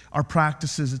it's our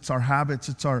practices, it's our habits,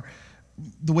 it's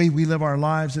the way we live our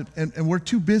lives, and we're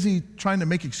too busy trying to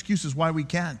make excuses why we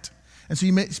can't. And so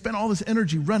you may spend all this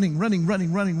energy running,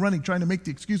 trying to make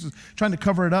the excuses, trying to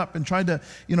cover it up and trying to,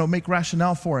 make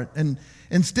rationale for it. And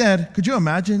instead, could you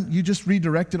imagine you just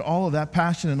redirected all of that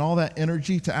passion and all that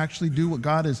energy to actually do what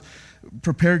God has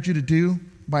prepared you to do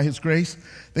by his grace,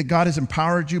 that God has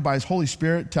empowered you by his Holy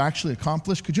Spirit to actually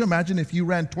accomplish? Could you imagine if you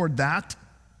ran toward that?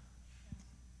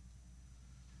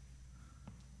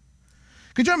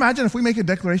 Could you imagine if we make a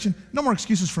declaration, no more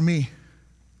excuses for me.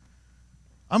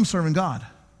 I'm serving God.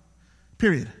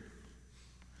 Period.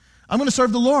 I'm going to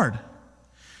serve the Lord.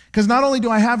 Because not only do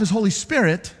I have his Holy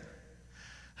Spirit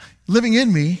living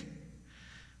in me,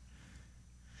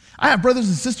 I have brothers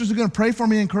and sisters who are going to pray for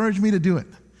me and encourage me to do it.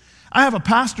 I have a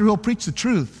pastor who will preach the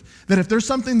truth, that if there's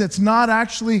something that's not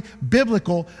actually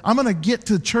biblical, I'm going to get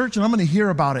to church and I'm going to hear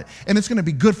about it, and it's going to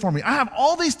be good for me. I have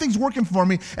all these things working for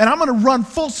me, and I'm going to run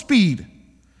full speed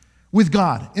with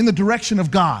God, in the direction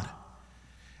of God.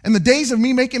 And the days of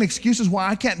me making excuses why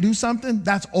I can't do something,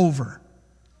 that's over.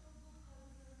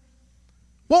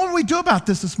 What would we do about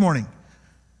this morning?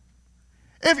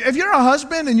 If you're a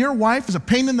husband and your wife is a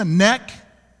pain in the neck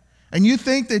And you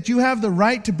think that you have the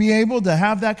right to be able to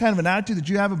have that kind of an attitude that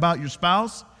you have about your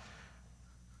spouse?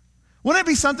 Wouldn't it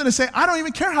be something to say, I don't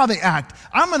even care how they act.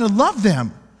 I'm going to love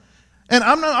them. And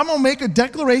I'm going to make a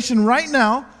declaration right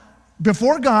now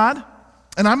before God,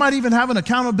 and I might even have an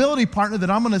accountability partner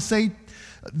that I'm going to say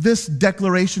this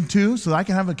declaration to so that I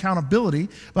can have accountability.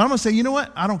 But I'm going to say, you know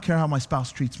what? I don't care how my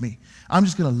spouse treats me. I'm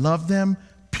just going to love them,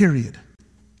 period.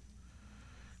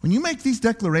 When you make these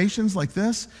declarations like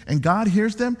this and God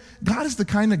hears them, God is the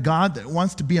kind of God that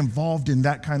wants to be involved in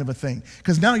that kind of a thing.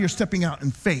 Because now you're stepping out in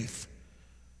faith.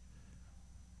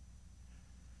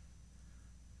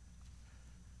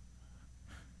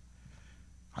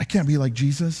 I can't be like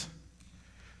Jesus.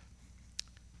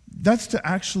 That's to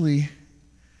actually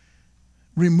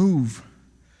remove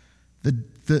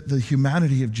the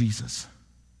humanity of Jesus.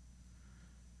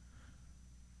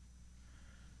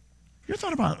 You ever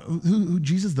thought about who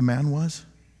Jesus the man was?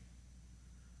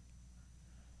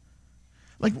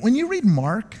 Like when you read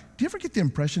Mark, do you ever get the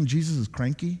impression Jesus is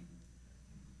cranky?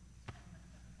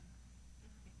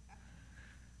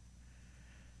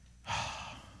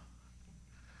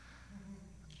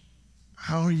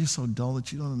 How are you so dull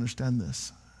that you don't understand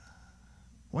this?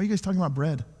 Why are you guys talking about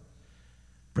bread?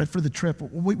 Bread for the trip.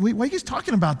 Why are you guys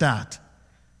talking about that?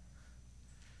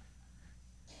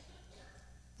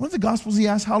 One of the Gospels, he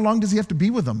asked, how long does he have to be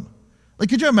with them? Like,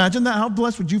 could you imagine that? How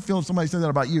blessed would you feel if somebody said that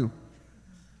about you?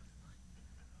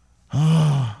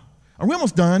 Oh, are we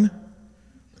almost done?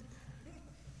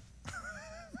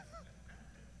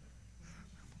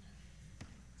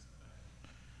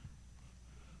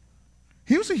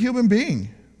 He was a human being.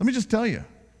 Let me just tell you.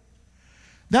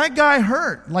 That guy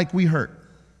hurt like we hurt.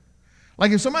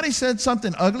 Like if somebody said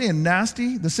something ugly and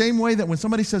nasty, the same way that when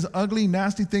somebody says ugly,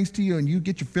 nasty things to you and you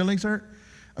get your feelings hurt,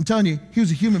 I'm telling you, he was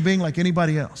a human being like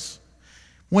anybody else.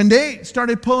 When they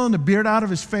started pulling the beard out of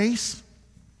his face,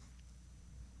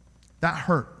 that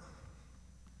hurt.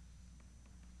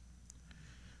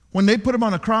 When they put him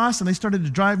on a cross and they started to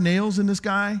drive nails in this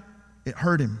guy, it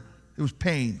hurt him. It was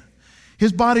pain.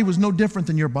 His body was no different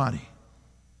than your body.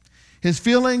 His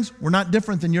feelings were not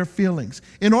different than your feelings.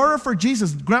 In order for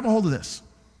Jesus, grab a hold of this.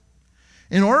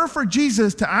 In order for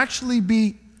Jesus to actually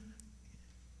be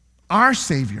our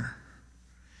Savior,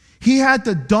 he had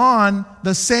to don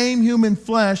the same human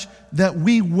flesh that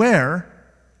we wear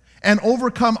and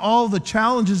overcome all the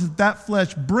challenges that that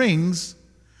flesh brings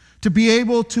to be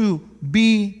able to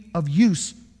be of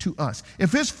use to us.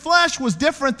 If his flesh was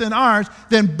different than ours,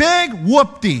 then big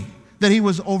whoop-dee that he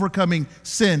was overcoming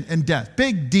sin and death.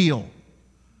 Big deal.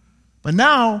 But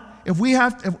now, if we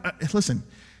have, listen,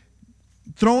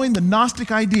 throwing the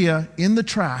Gnostic idea in the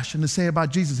trash and to say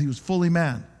about Jesus, he was fully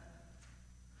man.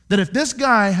 That if this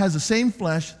guy has the same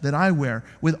flesh that I wear,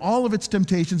 with all of its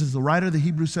temptations, as the writer of the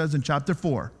Hebrews says in chapter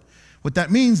 4, what that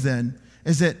means then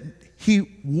is that he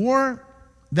wore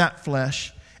that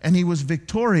flesh and he was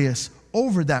victorious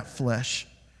over that flesh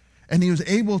and he was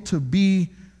able to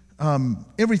be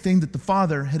everything that the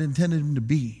Father had intended him to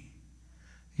be.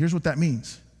 Here's what that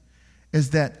means,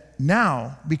 is that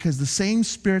now, because the same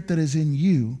Spirit that is in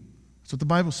you, that's what the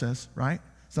Bible says, right?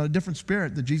 It's not a different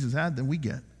spirit that Jesus had than we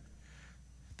get.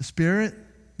 The Spirit,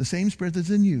 the same Spirit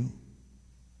that's in you,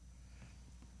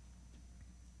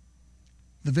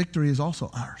 the victory is also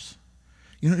ours.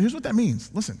 You know, here's what that means.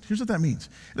 Listen, here's what that means.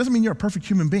 It doesn't mean you're a perfect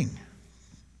human being.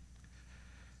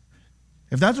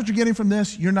 If that's what you're getting from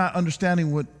this, you're not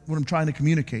understanding what I'm trying to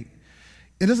communicate.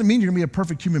 It doesn't mean you're going to be a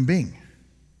perfect human being.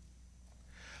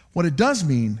 What it does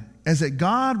mean is that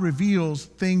God reveals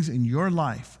things in your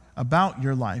life,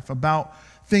 about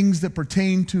things that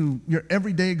pertain to your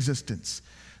everyday existence,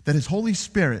 that his Holy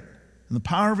Spirit and the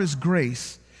power of his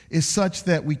grace is such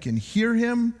that we can hear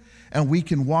him and we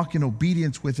can walk in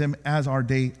obedience with him as our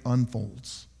day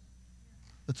unfolds.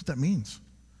 That's what that means.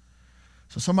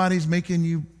 So somebody's making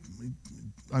you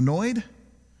annoyed,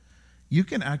 you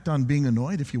can act on being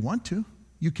annoyed if you want to.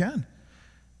 You can.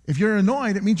 If you're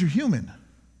annoyed, it means you're human.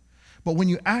 But when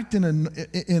you act in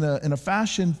a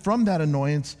fashion from that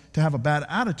annoyance to have a bad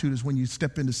attitude is when you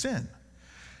step into sin.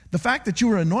 The fact that you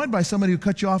were annoyed by somebody who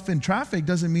cut you off in traffic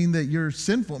doesn't mean that you're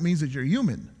sinful. It means that you're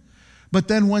human. But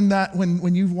then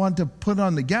when you want to put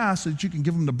on the gas so that you can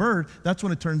give them the bird, that's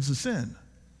when it turns to sin.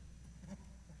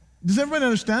 Does everybody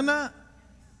understand that?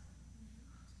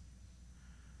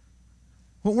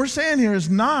 What we're saying here is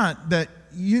not that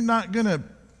you're not going to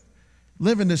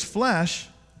live in this flesh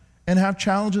and have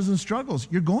challenges and struggles.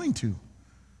 You're going to.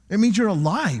 It means you're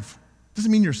alive. It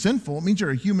doesn't mean you're sinful. It means you're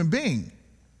a human being.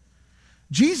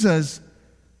 Jesus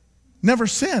never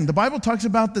sinned. The Bible talks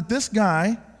about that this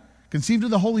guy, conceived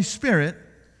of the Holy Spirit,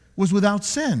 was without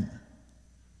sin.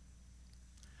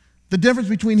 The difference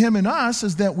between him and us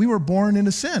is that we were born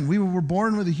into sin. We were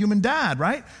born with a human dad,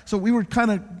 right? So we were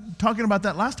kind of talking about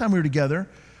that last time we were together.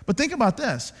 But think about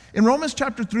this. In Romans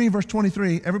chapter 3, verse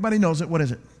 23, everybody knows it. What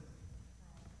is it?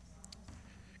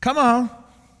 Come on.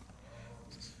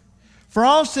 For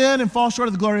all sin and fall short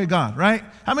of the glory of God, right?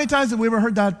 How many times have we ever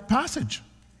heard that passage?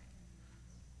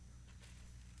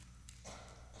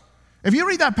 If you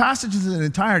read that passage in its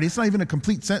entirety, it's not even a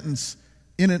complete sentence,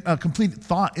 a complete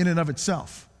thought in and of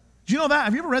itself. Do you know that?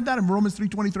 Have you ever read that in Romans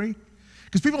 3:23?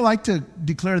 Because people like to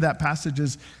declare that passage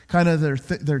as kind of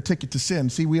their ticket to sin.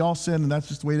 See, we all sin, and that's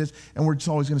just the way it is, and we're just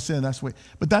always going to sin, and that's the way.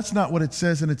 But that's not what it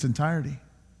says in its entirety.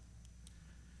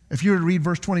 If you were to read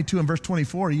verse 22 and verse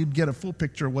 24, you'd get a full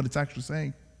picture of what it's actually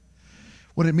saying.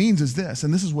 What it means is this,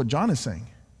 and this is what John is saying,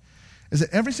 is that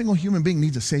every single human being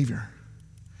needs a Savior.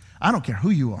 I don't care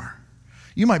who you are.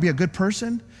 You might be a good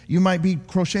person. You might be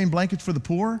crocheting blankets for the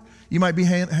poor. You might be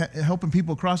helping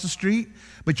people across the street.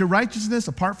 But your righteousness,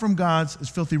 apart from God's, is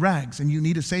filthy rags, and you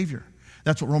need a Savior.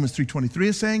 That's what Romans 3:23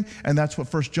 is saying, and that's what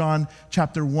 1 John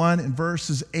chapter 1 and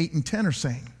verses 8 and 10 are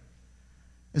saying.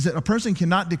 Is that a person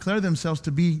cannot declare themselves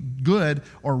to be good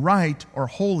or right or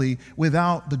holy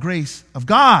without the grace of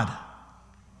God.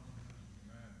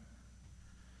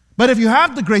 But if you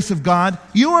have the grace of God,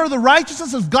 you are the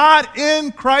righteousness of God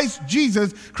in Christ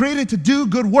Jesus, created to do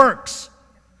good works.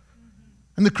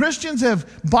 And the Christians have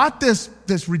bought this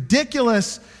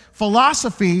ridiculous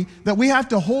philosophy that we have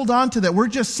to hold on to, that we're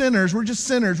just sinners, we're just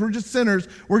sinners, we're just sinners,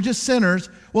 we're just sinners.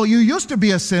 Well, you used to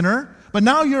be a sinner, but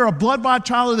now you're a blood-bought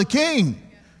child of the King.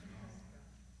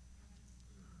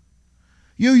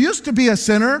 You used to be a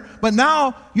sinner, but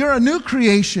now you're a new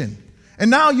creation. And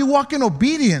now you walk in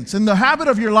obedience. And the habit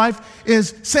of your life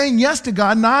is saying yes to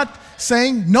God, not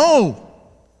saying no.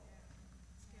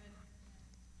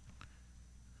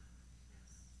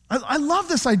 I love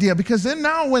this idea, because then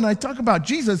now when I talk about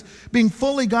Jesus being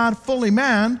fully God, fully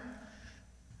man,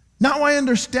 now I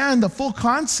understand the full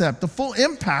concept, the full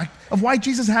impact of why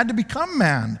Jesus had to become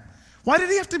man. Why did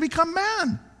he have to become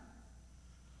man?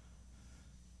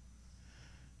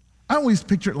 I always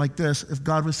picture it like this. If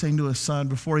God was saying to his son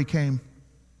before he came,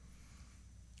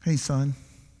 "Hey, son,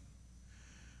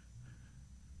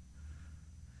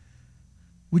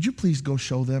 would you please go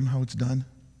show them how it's done?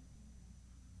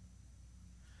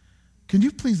 Can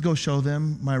you please go show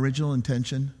them my original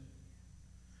intention?"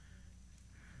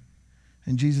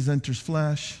 And Jesus enters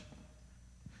flesh.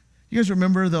 You guys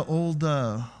remember the old,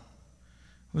 the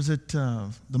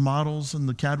models and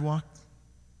the catwalk?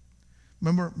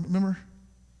 Remember?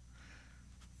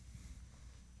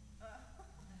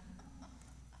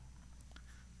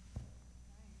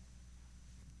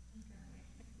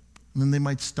 And then they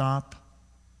might stop.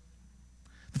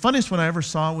 The funniest one I ever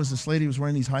saw was this lady who was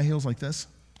wearing these high heels like this.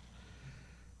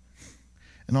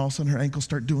 And all of a sudden her ankles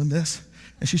start doing this.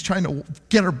 And she's trying to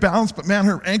get her balance, but man,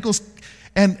 her ankles...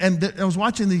 And I was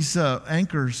watching these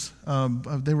anchors.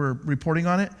 They were reporting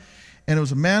on it. And it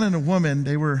was a man and a woman.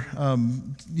 They were,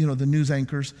 the news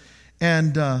anchors.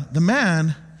 And the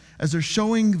man, as they're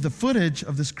showing the footage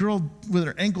of this girl with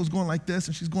her ankles going like this,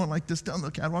 and she's going like this down the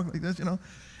catwalk like this,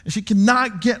 and she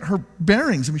cannot get her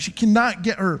bearings. I mean, she cannot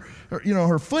get her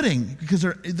footing, because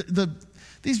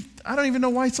these. I don't even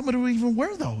know why somebody would even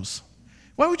wear those.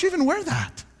 Why would you even wear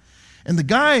that? And the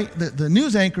guy, the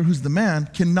news anchor, who's the man,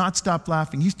 cannot stop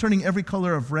laughing. He's turning every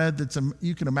color of red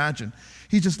you can imagine.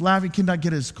 He's just laughing. Cannot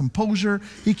get his composure.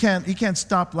 He can't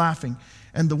stop laughing.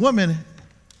 And the woman,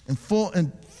 in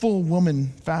full woman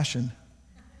fashion.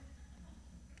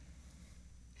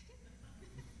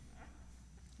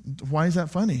 Why is that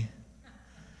funny?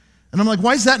 And I'm like,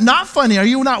 why is that not funny? Are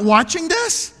you not watching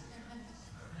this?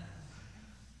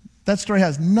 That story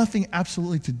has nothing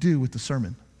absolutely to do with the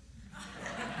sermon.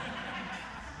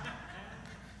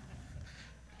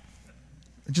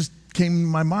 It just came in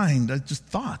my mind, just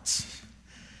thoughts.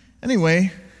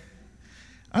 Anyway,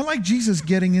 I like Jesus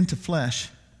getting into flesh,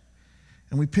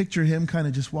 and we picture him kind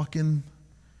of just walking,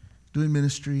 doing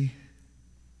ministry,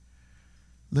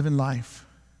 living life,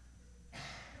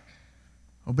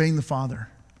 obeying the Father.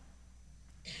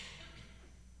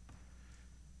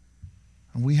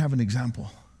 And we have an example.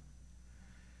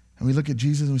 And we look at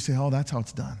Jesus and we say, oh, that's how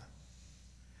it's done.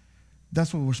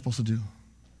 That's what we're supposed to do.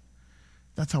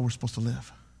 That's how we're supposed to live.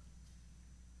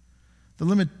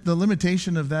 The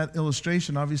limitation of that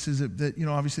illustration, obviously, is that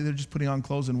obviously they're just putting on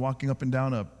clothes and walking up and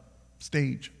down a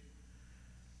stage.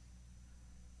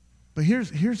 But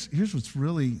here's what's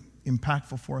really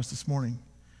impactful for us this morning.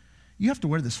 You have to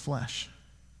wear this flesh.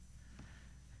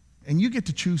 And you get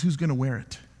to choose who's going to wear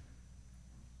it.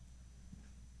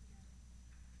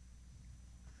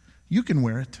 You can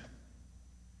wear it.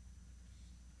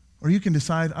 Or you can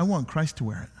decide, I want Christ to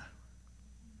wear it.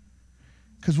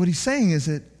 Because what he's saying is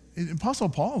that, Apostle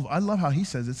Paul, I love how he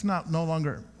says, it's no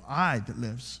longer I that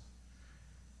lives,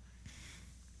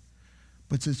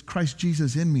 but it's Christ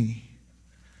Jesus in me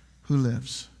who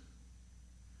lives.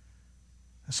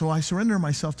 So I surrender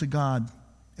myself to God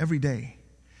every day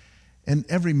and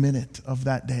every minute of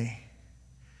that day.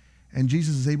 And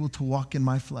Jesus is able to walk in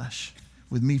my flesh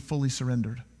with me fully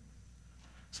surrendered.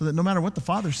 So that no matter what the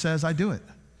Father says, I do it.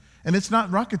 And it's not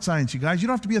rocket science, you guys. You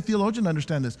don't have to be a theologian to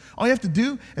understand this. All you have to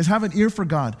do is have an ear for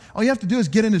God. All you have to do is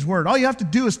get in his word. All you have to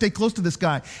do is stay close to this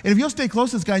guy. And if you'll stay close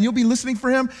to this guy and you'll be listening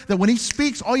for him, that when he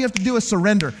speaks, all you have to do is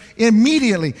surrender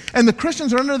immediately. And the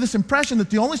Christians are under this impression that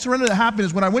the only surrender that happened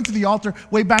is when I went to the altar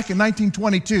way back in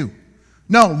 1922.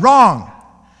 No, wrong.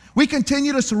 We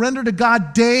continue to surrender to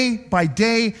God day by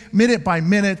day, minute by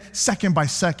minute, second by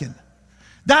second.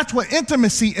 That's what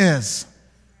intimacy is.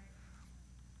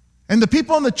 And the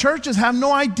people in the churches have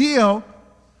no idea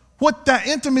what that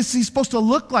intimacy is supposed to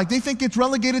look like. They think it's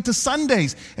relegated to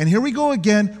Sundays. And here we go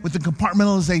again with the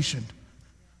compartmentalization.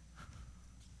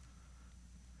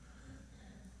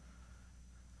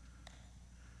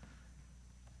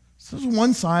 So there's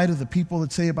one side of the people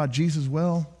that say about Jesus,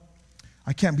 well,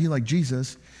 I can't be like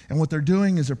Jesus. And what they're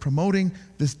doing is they're promoting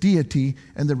this deity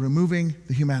and they're removing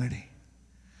the humanity.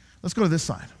 Let's go to this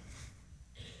side.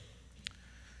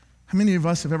 How many of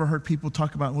us have ever heard people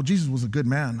talk about, well, Jesus was a good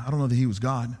man. I don't know that he was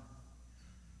God.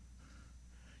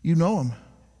 You know him,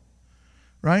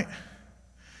 right?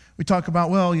 We talk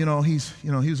about, well, he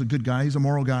was a good guy. He's a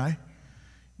moral guy.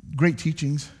 Great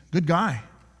teachings. Good guy.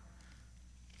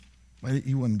 But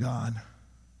he wasn't God.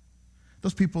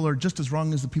 Those people are just as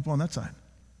wrong as the people on that side.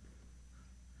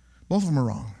 Both of them are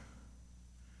wrong.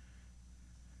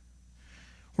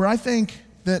 Where I think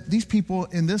that these people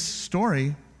in this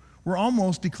story were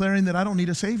almost declaring that I don't need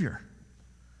a Savior.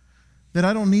 That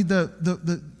I don't need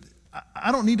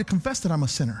I don't need to confess that I'm a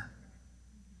sinner.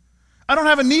 I don't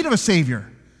have a need of a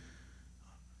Savior.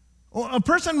 Well, a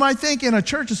person might think in a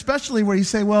church especially where you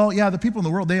say, well, yeah, the people in the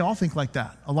world, they all think like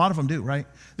that. A lot of them do, right?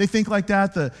 They think like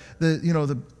that.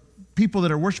 The people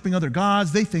that are worshiping other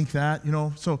gods, they think that,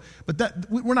 but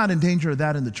we're not in danger of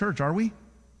that in the church, are we?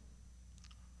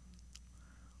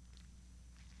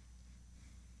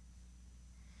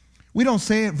 We don't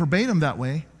say it verbatim that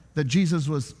way, that Jesus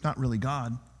was not really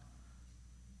God.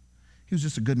 He was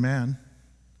just a good man.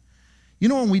 You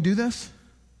know when we do this?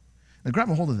 Now grab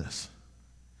a hold of this.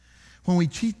 When we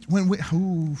treat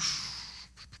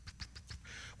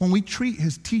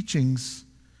his teachings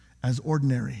as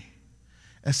ordinary,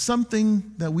 as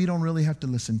something that we don't really have to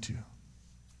listen to,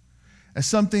 as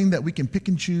something that we can pick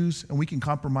and choose and we can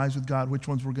compromise with God which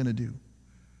ones we're going to do.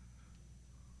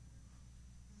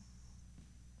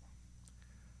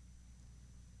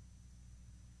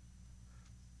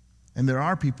 And there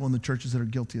are people in the churches that are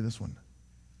guilty of this one.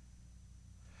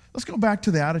 Let's go back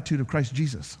to the attitude of Christ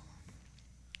Jesus.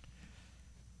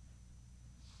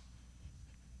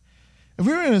 If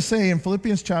we were going to say in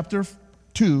Philippians chapter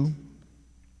 2,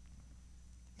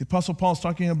 the Apostle Paul is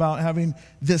talking about having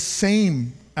this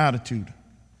same attitude.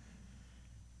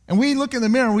 And we look in the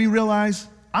mirror and we realize,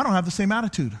 I don't have the same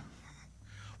attitude.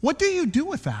 What do you do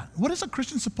with that? What is a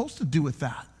Christian supposed to do with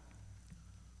that?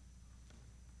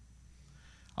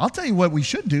 I'll tell you what we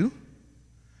should do.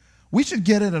 We should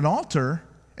get at an altar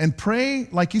and pray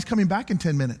like he's coming back in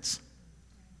 10 minutes.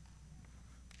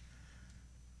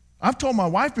 I've told my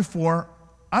wife before,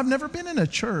 I've never been in a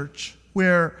church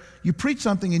where you preach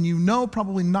something and you know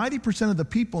probably 90% of the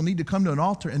people need to come to an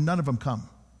altar and none of them come.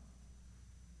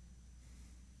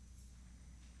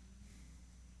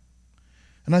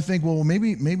 And I think, well,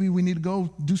 maybe we need to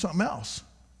go do something else.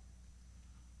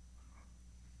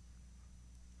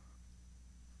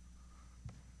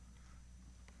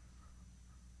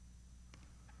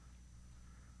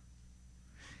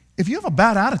 If you have a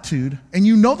bad attitude and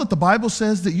you know that the Bible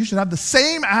says that you should have the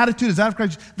same attitude as that of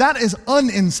Christ, that is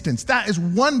an instance. That is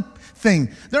one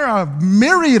thing. There are a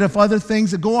myriad of other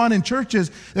things that go on in churches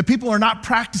that people are not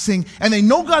practicing, and they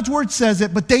know God's word says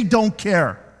it, but they don't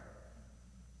care.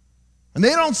 And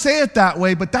they don't say it that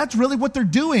way, but that's really what they're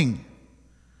doing.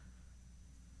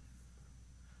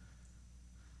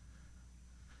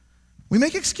 We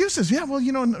make excuses. Yeah, well,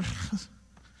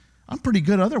 I'm pretty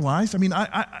good otherwise. I mean,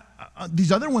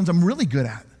 these other ones I'm really good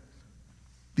at.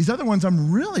 These other ones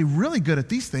I'm really, really good at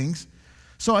these things.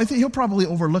 So I think he'll probably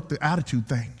overlook the attitude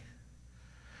thing.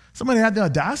 Somebody had the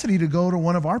audacity to go to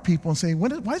one of our people and say, why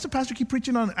does the pastor keep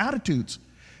preaching on attitudes?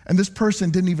 And this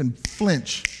person didn't even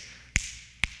flinch.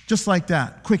 Just like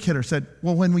that. Quick hitter said,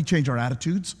 well, when we change our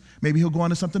attitudes, maybe he'll go on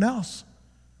to something else.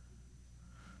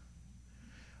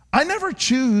 I never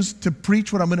choose to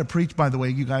preach what I'm going to preach, by the way,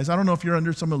 you guys. I don't know if you're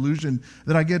under some illusion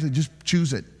that I get to just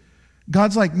choose it.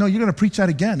 God's like, no, you're going to preach that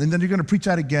again, and then you're going to preach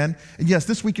that again, and yes,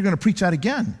 this week you're going to preach that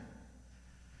again.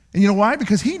 And you know why?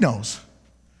 Because he knows.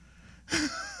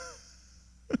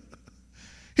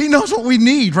 He knows what we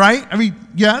need, right? I mean,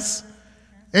 yes?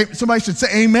 Somebody should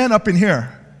say amen up in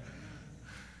here.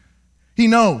 He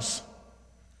knows.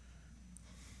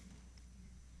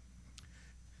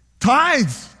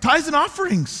 Tithes and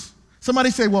offerings. Somebody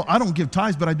say, well, I don't give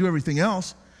tithes, but I do everything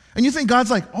else. And you think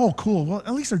God's like, oh, cool. Well,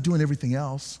 at least they're doing everything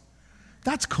else.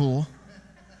 That's cool.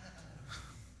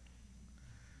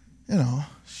 You know,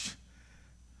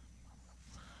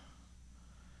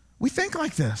 we think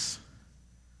like this.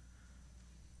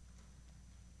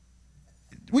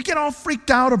 We get all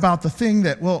freaked out about the thing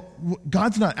that, well,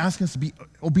 God's not asking us to be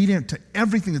obedient to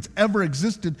everything that's ever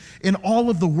existed in all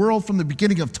of the world from the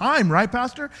beginning of time, right,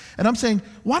 Pastor? And I'm saying,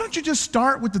 why don't you just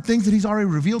start with the things that he's already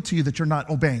revealed to you that you're not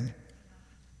obeying?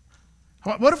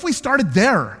 What if we started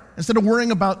there instead of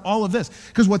worrying about all of this?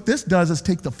 Because what this does is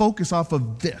take the focus off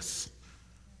of this.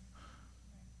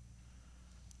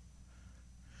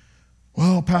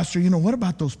 Well, Pastor, what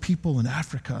about those people in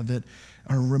Africa that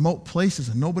are in remote places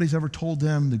and nobody's ever told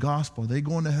them the gospel? Are they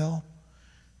going to hell?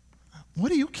 What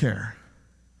do you care?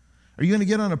 Are you going to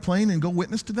get on a plane and go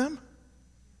witness to them?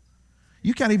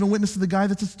 You can't even witness to the guy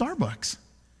that's at Starbucks.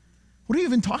 What are you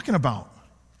even talking about?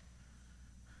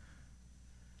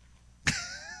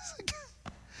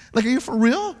 Like, are you for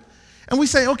real? And we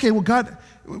say, okay, well, God,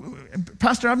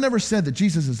 Pastor, I've never said that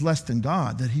Jesus is less than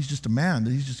God, that he's just a man,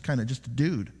 that he's just kind of just a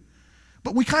dude.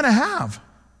 But we kind of have.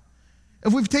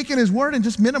 If we've taken his word and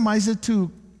just minimized it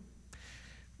to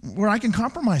where I can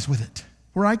compromise with it,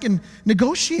 where I can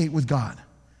negotiate with God.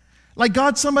 Like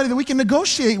God's somebody that we can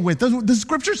negotiate with. The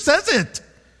scripture says it.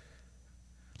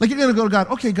 Like you're going to go to God,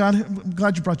 okay, God, I'm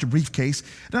glad you brought your briefcase.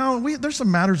 Now, there's some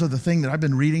matters of the thing that I've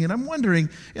been reading, and I'm wondering,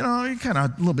 you're kind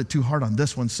of a little bit too hard on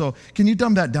this one, so can you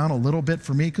dumb that down a little bit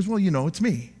for me? Because, well, it's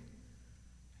me.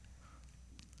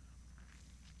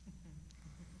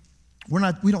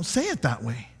 We don't say it that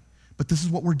way, but this is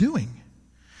what we're doing.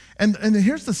 And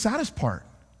here's the saddest part.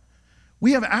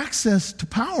 We have access to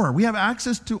power. We have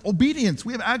access to obedience.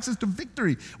 We have access to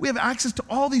victory. We have access to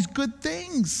all these good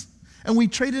things. And we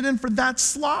trade it in for that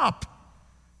slop.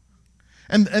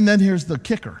 And then here's the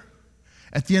kicker.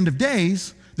 At the end of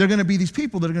days, there are going to be these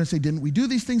people that are going to say, didn't we do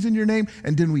these things in your name?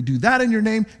 And didn't we do that in your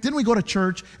name? Didn't we go to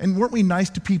church? And weren't we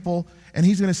nice to people? And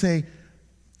he's going to say,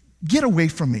 get away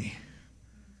from me.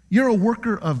 You're a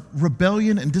worker of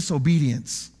rebellion and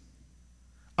disobedience.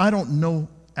 I don't know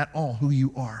at all who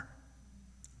you are.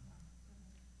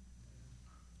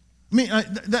 I mean,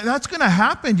 that's going to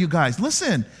happen, you guys.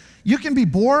 Listen, you can be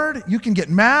bored, you can get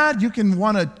mad, you can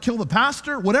want to kill the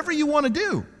pastor, whatever you want to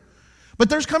do. But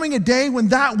there's coming a day when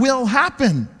that will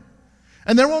happen.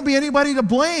 And there won't be anybody to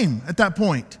blame at that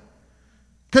point.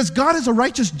 Because God is a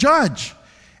righteous judge.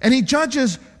 And he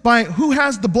judges by who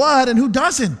has the blood and who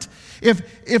doesn't. If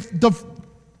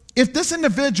this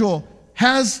individual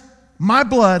has my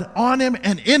blood on him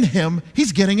and in him,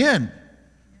 he's getting in.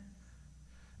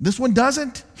 This one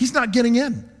doesn't, he's not getting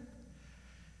in.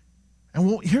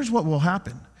 And here's what will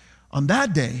happen. On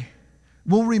that day,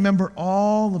 we'll remember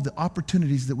all of the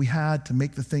opportunities that we had to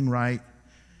make the thing right,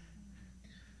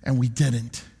 and we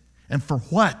didn't. And for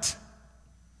what?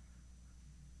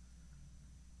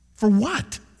 For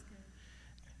what?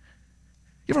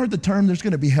 You ever heard the term, there's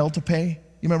going to be hell to pay?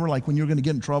 You remember like when you were going to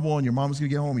get in trouble and your mom was going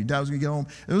to get home, your dad was going to get home?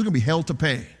 There was going to be hell to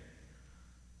pay.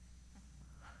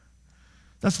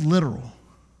 That's literal.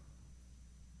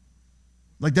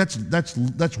 Like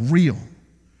that's real.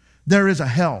 There is a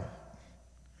hell.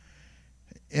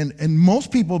 And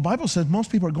most people, the Bible says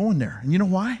most people are going there. And you know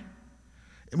why?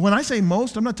 When I say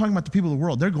most, I'm not talking about the people of the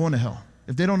world. They're going to hell.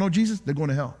 If they don't know Jesus, they're going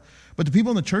to hell. But the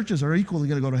people in the churches are equally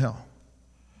going to go to hell.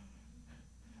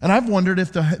 And I've wondered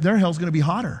if their hell's going to be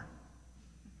hotter.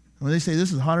 When they say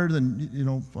this is hotter than,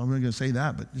 I'm not going to say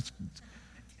that, but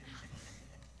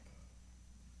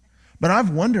But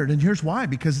I've wondered, and here's why,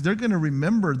 because they're going to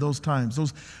remember those times,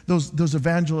 those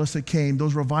evangelists that came,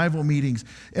 those revival meetings,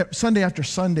 Sunday after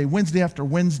Sunday, Wednesday after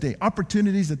Wednesday,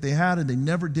 opportunities that they had and they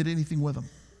never did anything with them.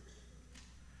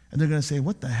 And they're going to say,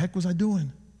 what the heck was I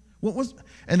doing?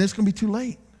 And it's going to be too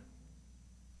late.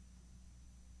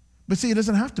 But see, it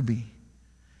doesn't have to be.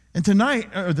 And tonight,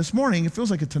 or this morning, it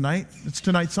feels like it's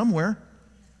tonight somewhere.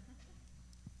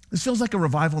 This feels like a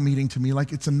revival meeting to me,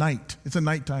 like it's a night. It's a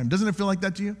nighttime. Doesn't it feel like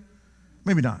that to you?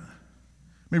 Maybe not.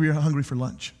 Maybe you're hungry for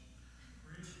lunch.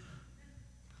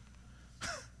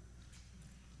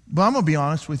 But I'm going to be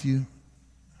honest with you.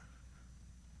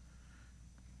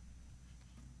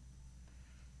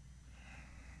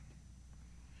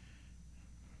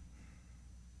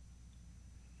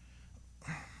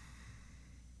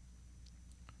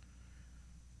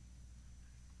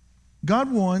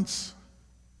 God wants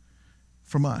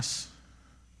from us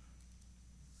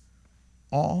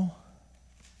all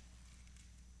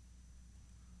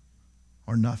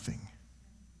or nothing.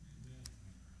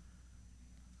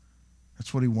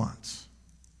 That's what he wants.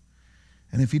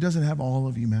 And if he doesn't have all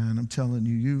of you, man, I'm telling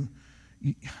you,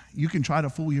 you can try to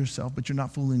fool yourself, but you're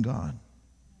not fooling God.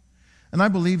 And I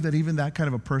believe that even that kind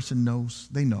of a person knows.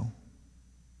 They know.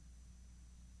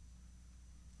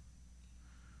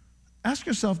 Ask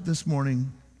yourself this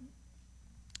morning,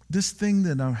 this thing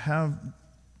that I have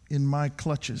in my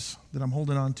clutches that I'm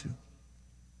holding on to,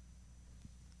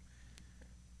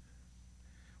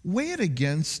 weigh it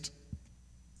against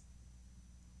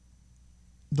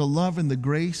the love and the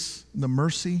grace, and the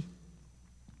mercy,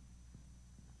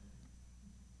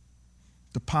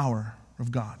 the power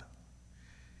of God,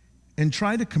 and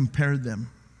try to compare them.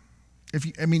 If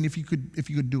you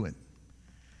could do it,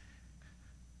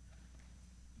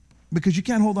 because you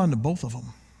can't hold on to both of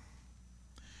them.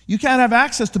 You can't have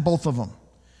access to both of them.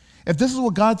 If this is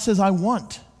what God says I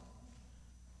want,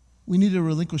 we need to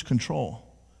relinquish control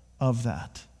of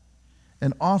that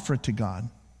and offer it to God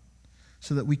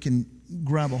so that we can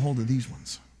grab a hold of these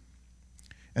ones.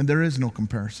 And there is no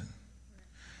comparison.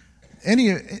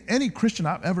 Any Christian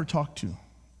I've ever talked to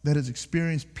that has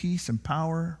experienced peace and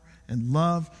power and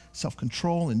love,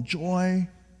 self-control and joy,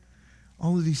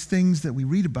 all of these things that we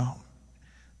read about,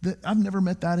 that I've never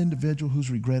met that individual who's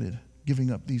regretted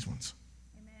giving up these ones.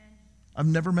 Amen. I've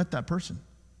never met that person.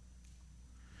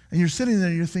 And you're sitting there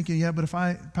and you're thinking, yeah, but if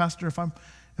I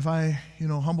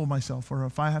humble myself, or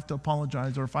if I have to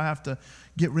apologize, or if I have to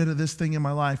get rid of this thing in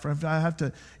my life, or if I have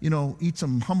to, eat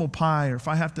some humble pie, or if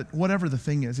I have to, whatever the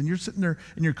thing is, and you're sitting there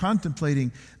and you're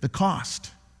contemplating the cost.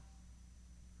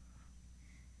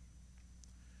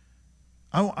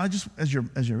 I just, as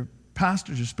your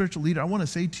pastor, as your spiritual leader, I want to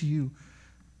say to you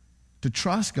to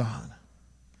trust God,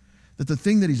 that the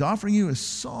thing that he's offering you is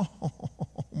so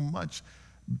much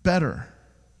better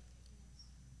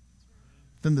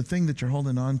than the thing that you're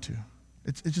holding on to.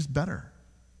 It's just better.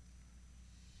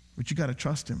 But you got to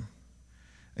trust him.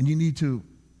 And you need to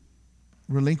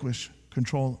relinquish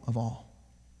control of all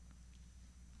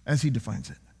as he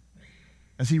defines it,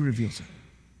 as he reveals it.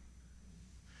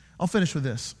 I'll finish with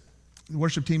this. The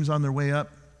worship team's on their way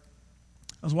up.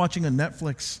 I was watching a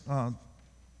Netflix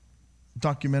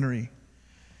documentary.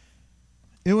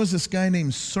 It was this guy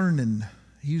named Cernan.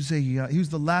 He was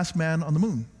the last man on the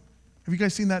moon. Have you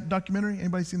guys seen that documentary?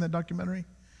 Anybody seen that documentary?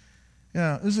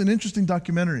 Yeah, it was an interesting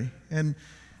documentary. And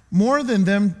more than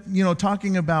them,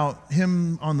 talking about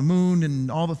him on the moon and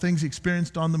all the things he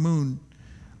experienced on the moon,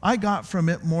 I got from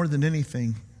it more than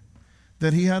anything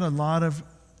that he had a lot of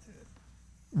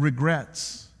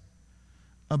regrets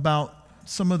about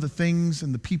some of the things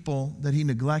and the people that he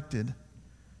neglected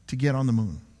to get on the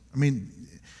moon. I mean,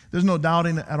 there's no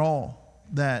doubting at all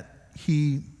that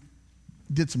he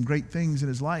did some great things in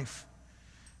his life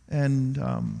and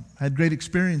had great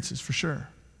experiences for sure.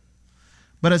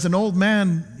 But as an old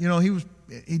man,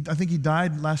 I think he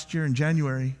died last year in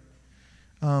January.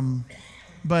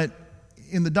 But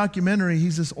in the documentary,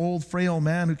 he's this old, frail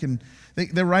man who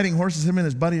they're riding horses. Him and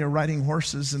his buddy are riding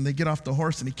horses, and they get off the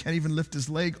horse, and he can't even lift his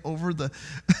leg over the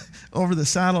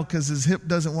saddle because his hip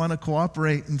doesn't want to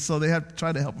cooperate. And so they have to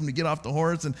try to help him to get off the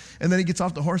horse. And then he gets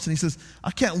off the horse, and he says,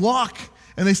 I can't walk.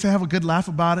 And they still have a good laugh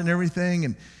about it and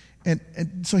everything.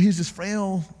 And so he's this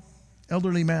frail,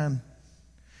 elderly man.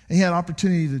 And he had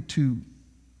opportunity to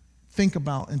think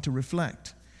about and to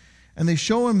reflect. And they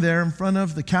show him there in front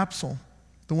of the capsule,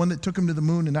 the one that took him to the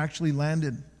moon and actually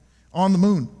landed on the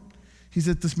moon. He's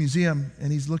at this museum,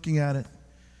 and he's looking at it.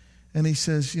 And he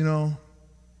says, I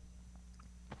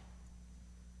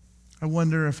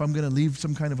wonder if I'm going to leave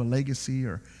some kind of a legacy,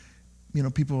 or,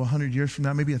 people 100 years from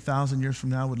now, maybe 1,000 years from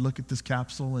now would look at this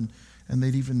capsule and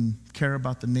they'd even care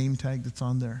about the name tag that's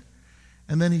on there.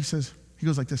 And then he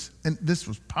goes like this, and this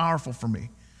was powerful for me.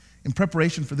 In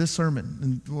preparation for this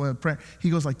sermon, and prayer, he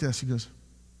goes like this. He goes,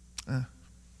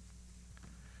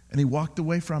 And he walked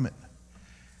away from it.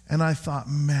 And I thought,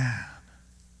 man,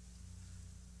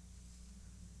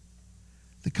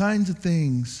 the kinds of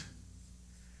things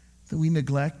that we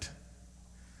neglect,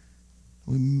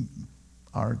 we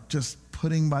are just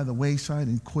putting by the wayside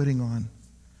and quitting on,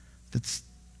 that's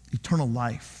eternal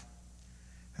life.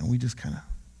 And we just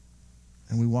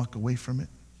and we walk away from it.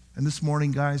 And this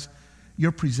morning, guys,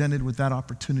 you're presented with that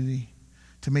opportunity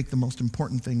to make the most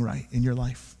important thing right in your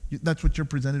life. That's what you're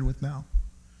presented with now.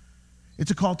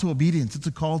 It's a call to obedience. It's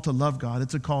a call to love God.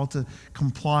 It's a call to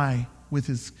comply with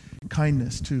his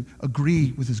kindness, to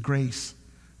agree with his grace.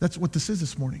 That's what this is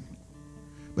this morning.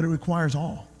 But it requires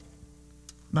all.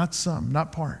 Not some,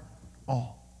 not part.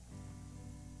 all.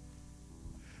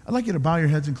 I'd like you to bow your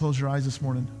heads and close your eyes this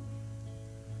morning.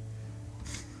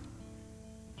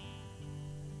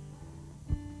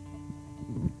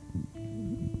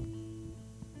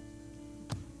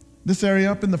 This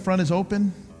area up in the front is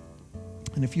open.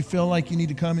 And if you feel like you need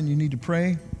to come and you need to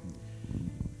pray,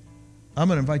 I'm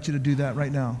going to invite you to do that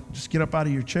right now. Just get up out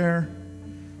of your chair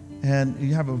and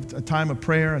you have a time of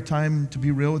prayer, a time to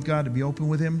be real with God, to be open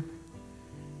with Him.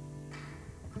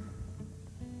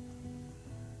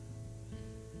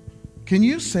 Can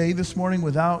you say this morning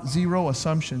without zero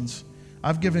assumptions,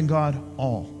 I've given God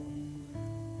all?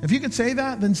 If you could say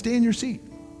that, then stay in your seat.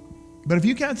 But if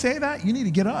you can't say that, you need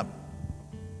to get up.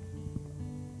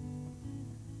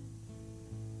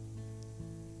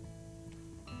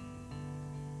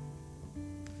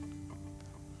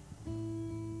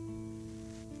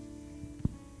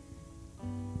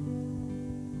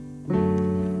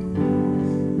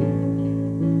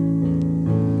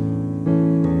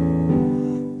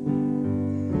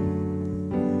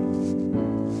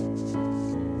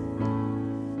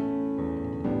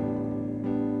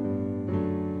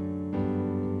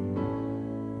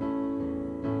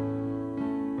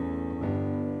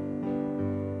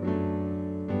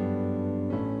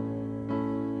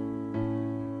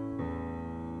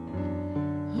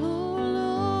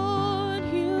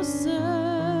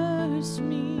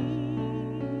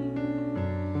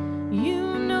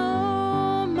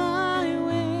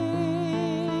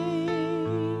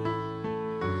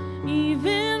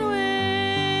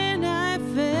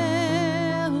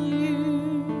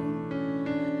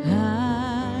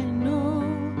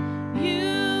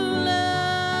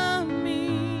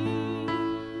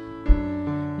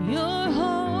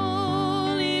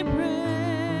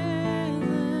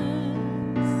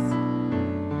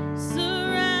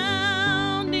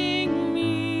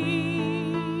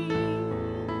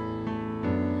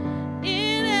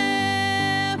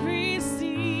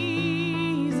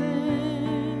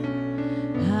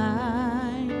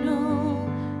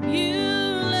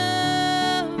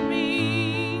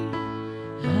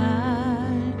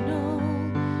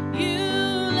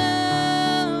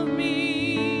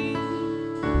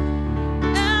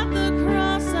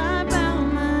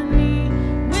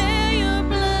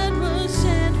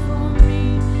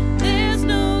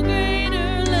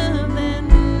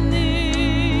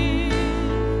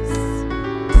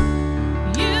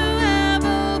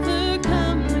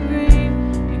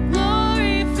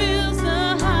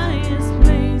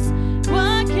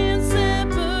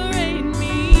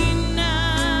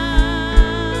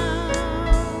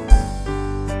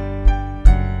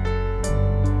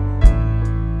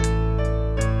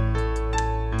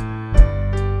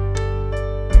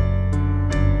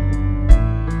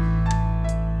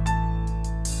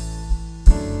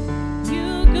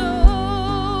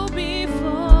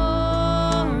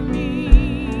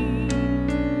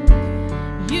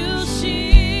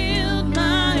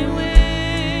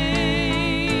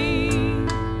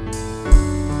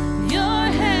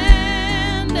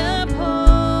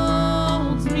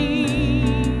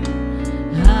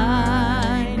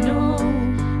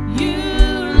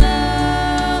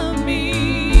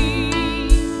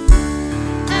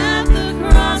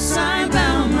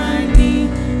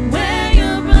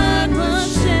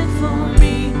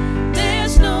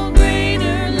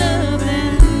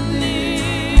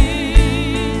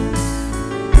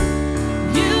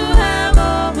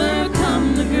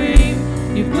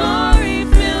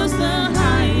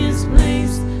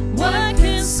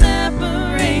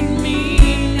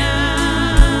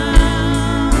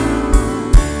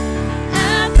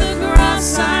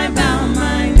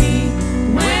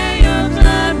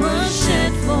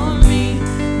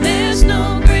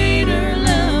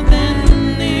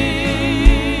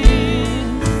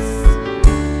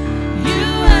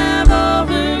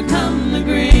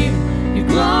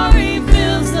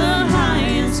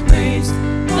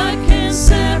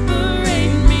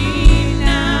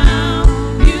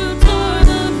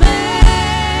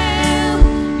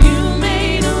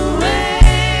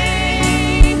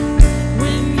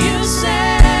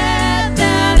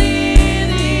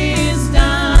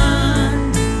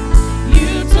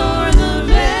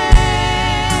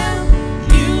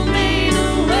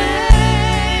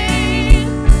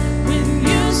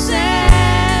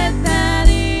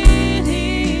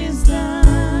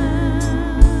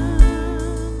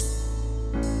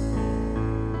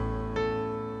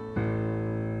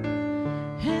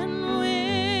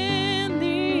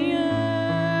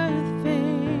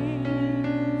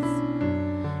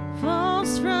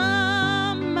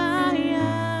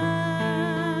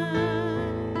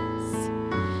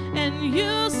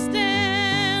 You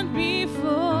stand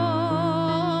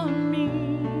before me.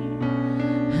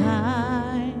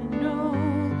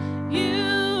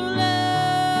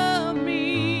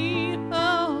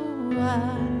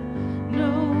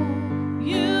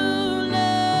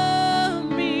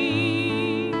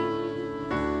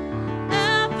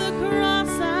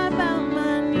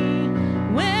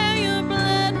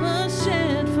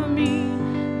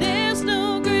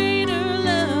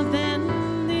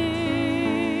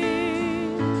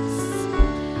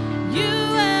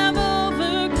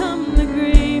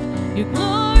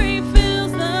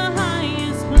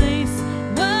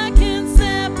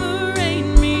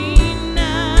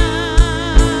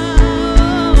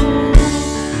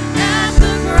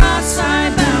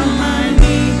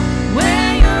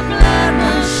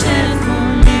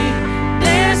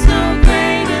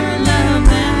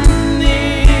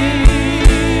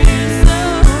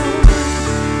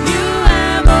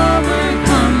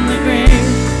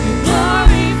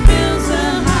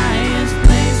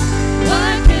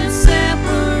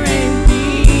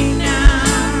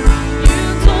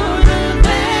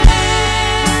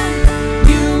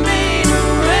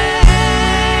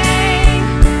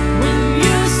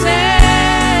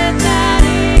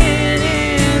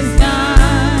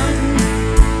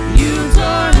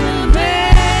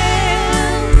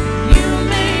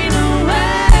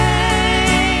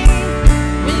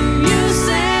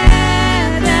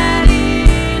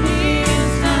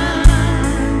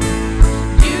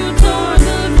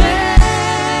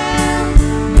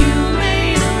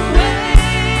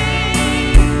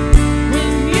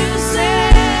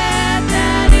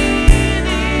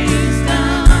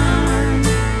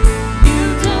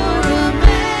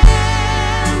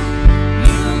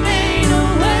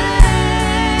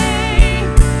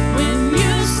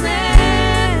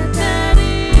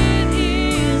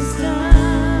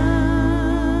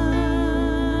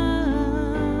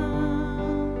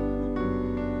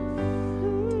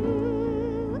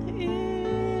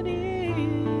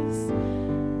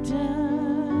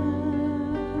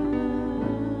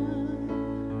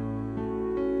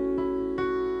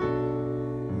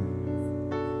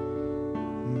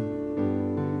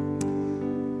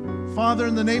 Father,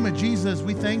 in the name of Jesus,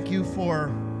 we thank you for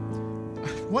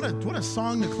what a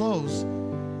song to close,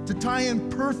 to tie in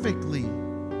perfectly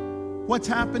what's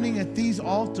happening at these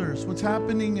altars, what's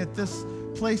happening at this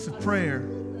place of prayer.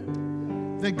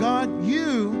 That God,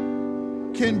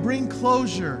 you can bring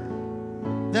closure,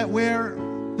 that where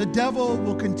the devil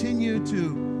will continue to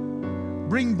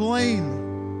bring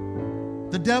blame,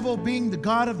 the devil being the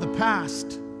God of the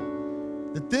past,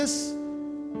 that this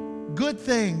good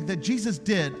thing that Jesus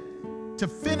did to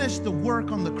finish the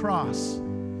work on the cross,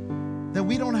 that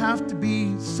we don't have to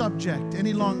be subject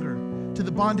any longer to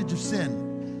the bondage of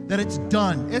sin, that it's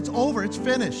done, it's over, it's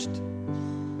finished.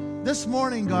 This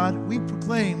morning, God, we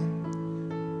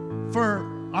proclaim for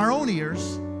our own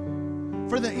ears,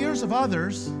 for the ears of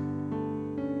others,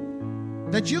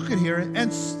 that you can hear it,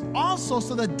 and also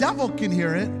so the devil can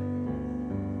hear it.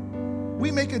 We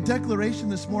make a declaration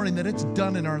this morning that it's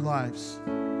done in our lives.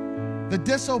 The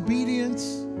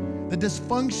disobedience, the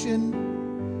dysfunction,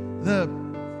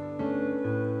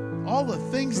 all the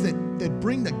things that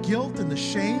bring the guilt and the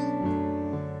shame,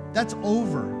 that's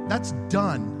over. That's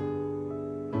done.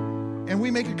 And we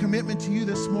make a commitment to you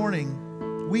this morning,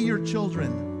 we, your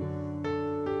children,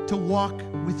 to walk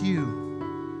with you.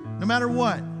 No matter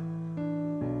what.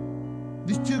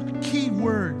 These two key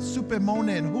words,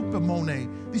 supemone and hupemone,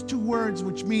 these two words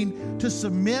which mean to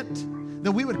submit,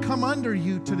 that we would come under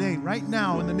you today, right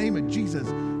now, in the name of Jesus.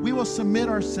 We will submit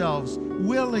ourselves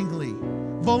willingly,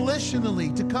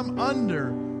 volitionally, to come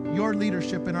under your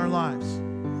leadership in our lives.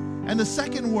 And the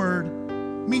second word,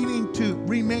 meaning to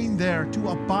remain there, to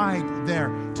abide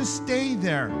there, to stay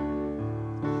there.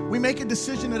 We make a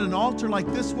decision at an altar like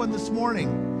this one this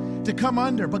morning to come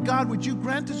under. But God, would you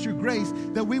grant us your grace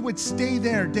that we would stay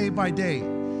there day by day?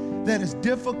 That as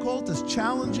difficult, as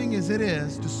challenging as it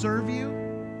is to serve you,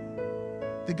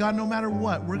 that God, no matter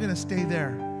what, we're going to stay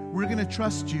there. We're going to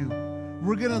trust you.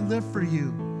 We're going to live for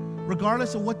you.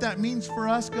 Regardless of what that means for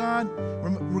us, God,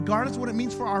 regardless of what it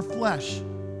means for our flesh,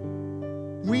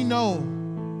 we know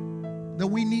that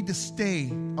we need to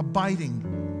stay abiding.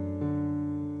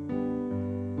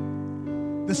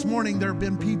 This morning, there have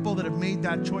been people that have made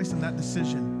that choice and that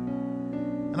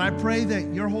decision. And I pray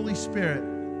that your Holy Spirit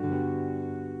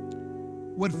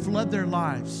would flood their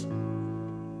lives,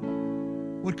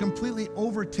 would completely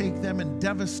overtake them and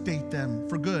devastate them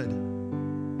for good.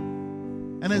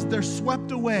 And as they're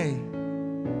swept away,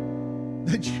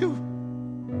 that you,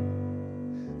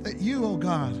 oh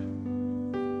God,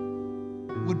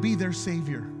 would be their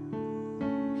Savior.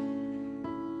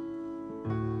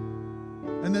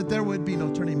 And that there would be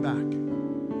no turning back.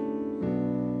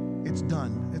 It's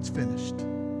done. It's finished.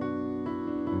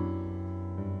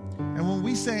 And when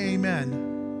we say amen,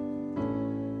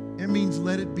 it means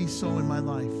let it be so in my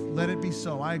life. Let it be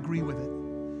so. I agree with it.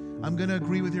 I'm going to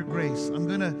agree with your grace. I'm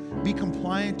going to be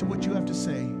compliant to what you have to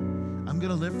say. I'm going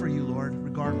to live for you, Lord,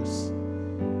 regardless.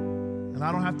 And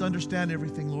I don't have to understand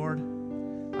everything, Lord.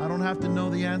 I don't have to know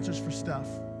the answers for stuff.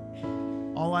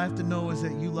 All I have to know is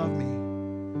that you love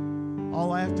me.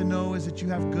 All I have to know is that you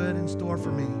have good in store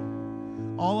for me.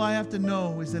 All I have to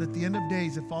know is that at the end of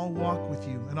days, if I'll walk with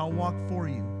you and I'll walk for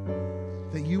you,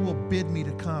 that you will bid me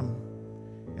to come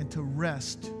and to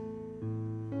rest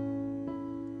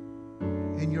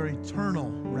in your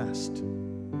eternal rest.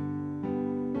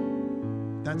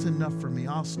 That's enough for me.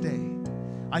 I'll stay.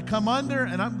 I come under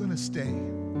and I'm going to stay.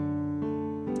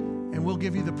 And we'll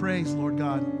give you the praise, Lord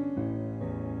God.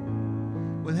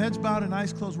 With heads bowed and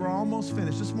eyes closed, we're almost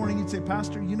finished. This morning you'd say,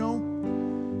 Pastor, you know,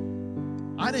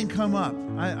 I didn't come up.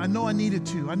 I know I needed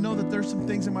to. I know that there's some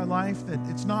things in my life that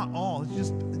it's not all. It's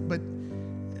just,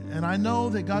 and I know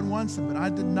that God wants them, but I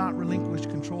did not relinquish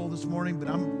control this morning. But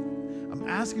I'm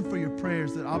asking for your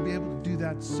prayers that I'll be able to do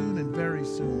that soon and very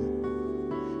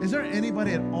soon. Is there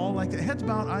anybody at all like that? Heads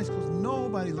bowed, eyes closed,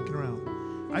 nobody looking around.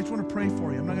 I just want to pray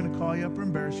for you. I'm not going to call you up or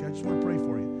embarrass you. I just want to pray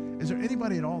for you. Is there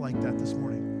anybody at all like that this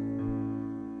morning?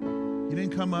 You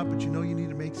didn't come up, but you know you need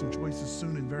to make some choices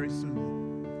soon and very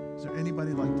soon. Is there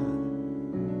anybody like that?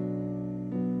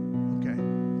 Okay,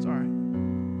 it's all right.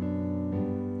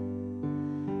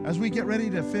 As we get ready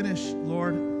to finish,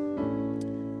 Lord,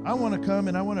 I want to come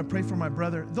and I want to pray for my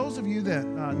brother. Those of you that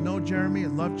know Jeremy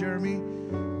and love Jeremy,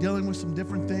 dealing with some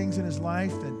different things in his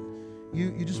life, that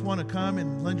you just want to come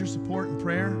and lend your support and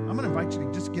prayer, I'm going to invite you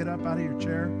to just get up out of your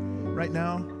chair right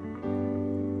now.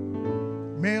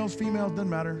 Males, females, doesn't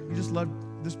matter. You just love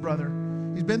this brother.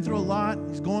 He's been through a lot.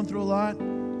 He's going through a lot.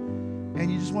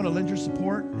 And you just want to lend your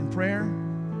support and prayer.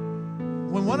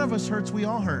 When one of us hurts, we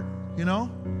all hurt, you know?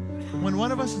 When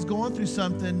one of us is going through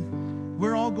something,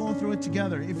 we're all going through it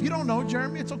together. If you don't know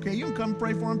Jeremy, it's okay. You can come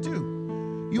pray for him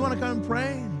too. You want to come and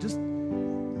pray? Just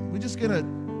we're just going to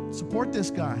support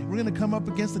this guy. We're going to come up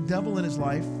against the devil in his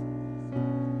life,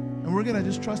 and we're going to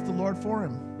just trust the Lord for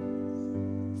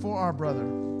him, for our brother.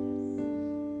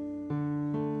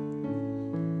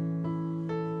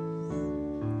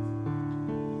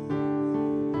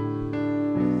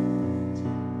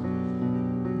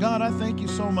 God, I thank you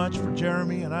so much for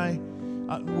Jeremy, and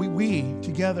we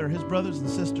together, his brothers and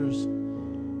sisters,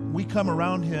 we come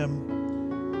around him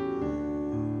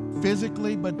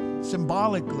physically but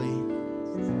symbolically,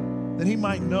 that he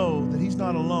might know that he's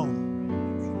not alone,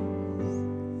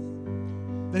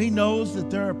 that he knows that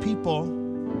there are people,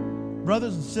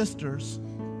 brothers and sisters,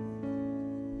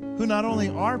 who not only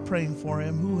are praying for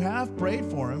him, who have prayed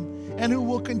for him, and who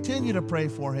will continue to pray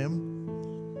for him.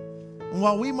 And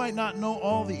while we might not know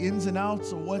all the ins and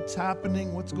outs of what's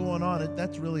happening, what's going on,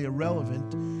 that's really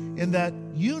irrelevant, in that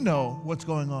you know what's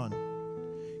going on.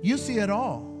 You see it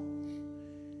all.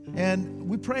 And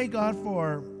we pray, God,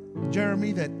 for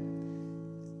Jeremy, that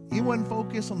he wouldn't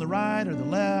focus on the right or the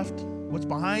left, what's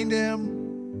behind him,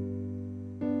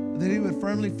 but that he would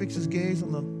firmly fix his gaze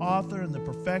on the author and the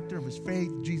perfecter of his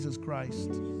faith, Jesus Christ.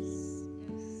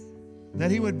 That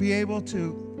he would be able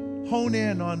to hone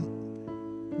in on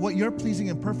what your pleasing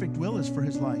and perfect will is for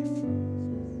his life.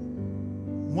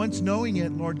 Once knowing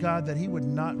it, Lord God, that he would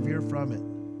not veer from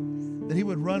it, that he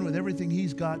would run with everything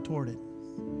he's got toward it.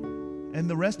 And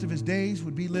the rest of his days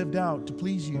would be lived out to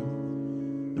please you.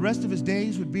 The rest of his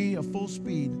days would be a full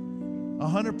speed,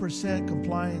 100%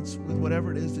 compliance with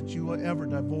whatever it is that you ever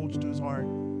divulge to his heart.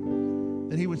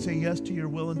 That he would say yes to your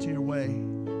will and to your way.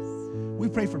 We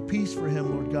pray for peace for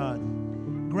him, Lord God.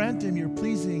 Grant him your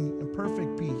pleasing and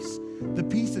perfect peace, the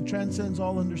peace that transcends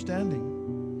all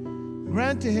understanding.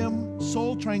 Grant to him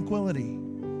soul tranquility,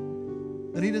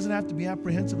 that he doesn't have to be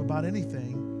apprehensive about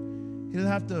anything. He doesn't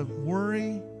have to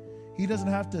worry. He doesn't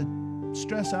have to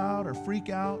stress out or freak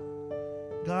out.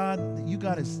 God, that you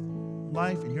got his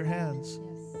life in your hands.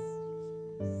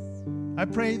 I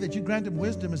pray that you grant him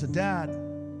wisdom as a dad,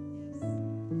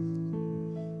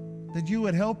 that you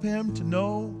would help him to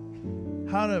know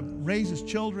how to raise his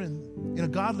children in a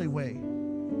godly way.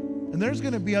 And there's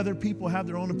going to be other people who have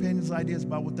their own opinions, ideas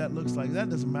about what that looks like. That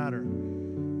doesn't matter.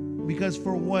 Because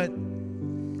for what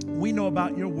we know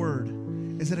about your word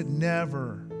is that it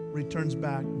never returns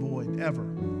back void, ever.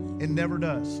 It never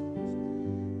does.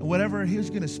 And whatever he's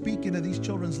going to speak into these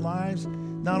children's lives,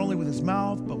 not only with his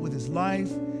mouth, but with his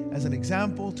life as an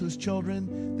example to his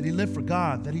children, that he lived for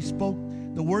God, that he spoke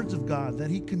the words of God, that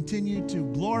he continued to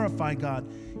glorify God,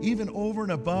 even over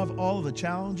and above all of the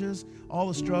challenges, all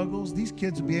the struggles. These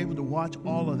kids will be able to watch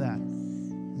all of that.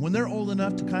 When they're old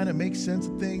enough to kind of make sense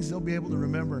of things, they'll be able to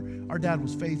remember our dad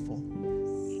was faithful.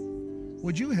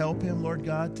 Would you help him, Lord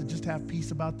God, to just have peace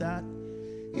about that?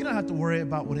 You don't have to worry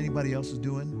about what anybody else is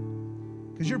doing,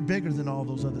 because you're bigger than all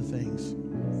those other things.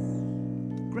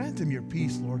 Grant him your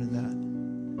peace, Lord, in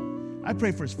that. I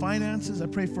pray for his finances. I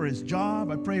pray for his job.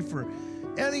 I pray for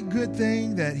any good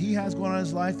thing that he has going on in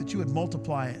his life, that you would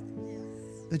multiply it,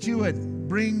 that you would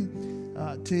bring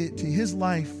to his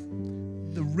life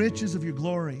the riches of your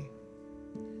glory,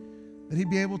 that he'd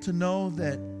be able to know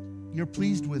that you're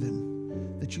pleased with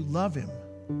him, that you love him.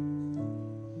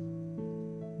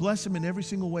 Bless him in every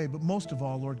single way, but most of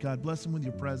all, Lord God, bless him with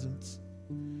your presence.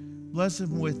 Bless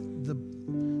him with the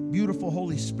beautiful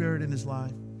Holy Spirit in his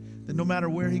life, that no matter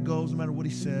where he goes, no matter what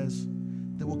he says,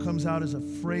 that what comes out is a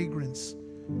fragrance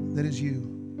that is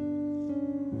you.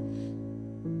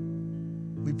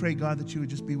 We pray, God, that you would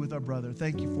just be with our brother.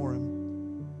 Thank you for him.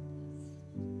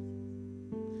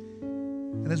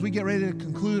 And as we get ready to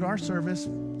conclude our service,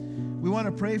 we want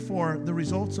to pray for the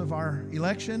results of our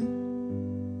election.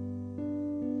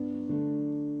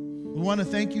 We want to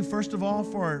thank you, first of all,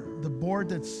 for the board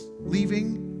that's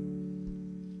leaving.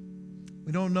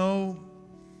 We don't know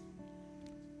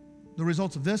the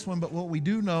results of this one, but what we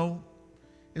do know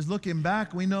is, looking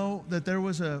back, we know that there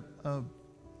was a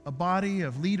body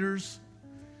of leaders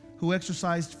who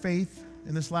exercised faith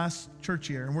in this last church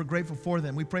year, and we're grateful for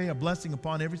them. We pray a blessing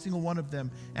upon every single one of them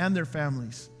and their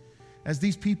families. As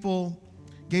these people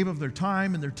gave of their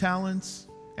time and their talents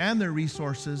and their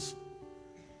resources,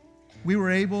 we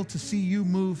were able to see you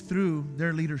move through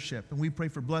their leadership, and we pray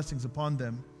for blessings upon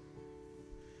them.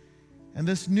 And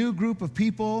this new group of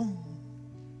people,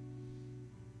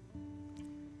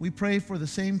 we pray for the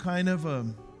same kind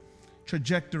of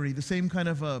trajectory, the same kind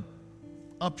of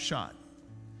upshot,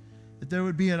 that there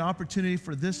would be an opportunity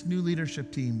for this new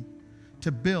leadership team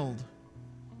to build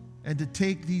and to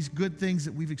take these good things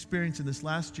that we've experienced in this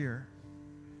last year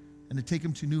and to take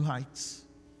them to new heights.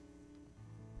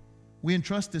 We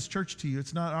entrust this church to you.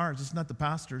 It's not ours. It's not the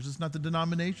pastors. It's not the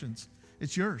denominations.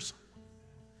 It's yours.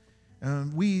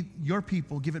 And we, your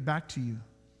people, give it back to you.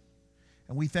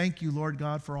 And we thank you, Lord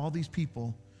God, for all these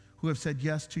people who have said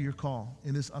yes to your call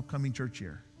in this upcoming church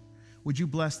year. Would you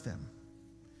bless them?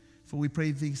 For we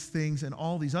pray these things and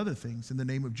all these other things in the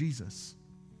name of Jesus.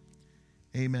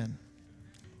 Amen.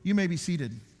 You may be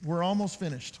seated. We're almost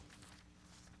finished.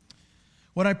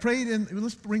 What I prayed in,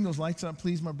 let's bring those lights up,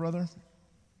 please, my brother.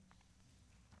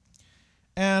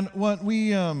 And what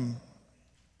we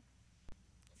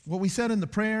said in the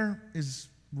prayer is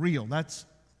real. That's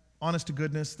honest to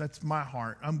goodness. That's my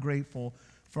heart. I'm grateful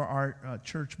for our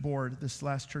church board this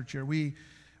last church year. We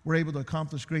were able to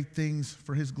accomplish great things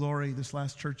for His glory this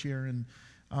last church year, and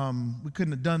we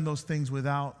couldn't have done those things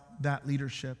without that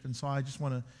leadership. And so I just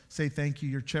want to say thank you.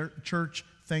 Your church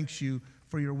thanks you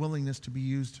for your willingness to be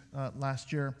used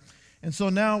last year. And so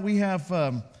now we have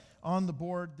on the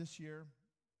board this year.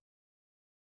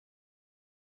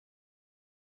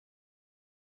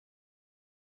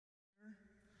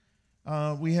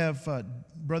 We have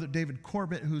Brother David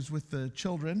Corbett, who's with the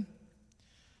children,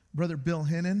 Brother Bill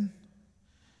Hennon,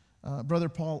 Brother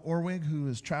Paul Orwig, who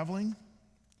is traveling.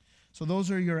 So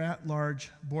those are your at-large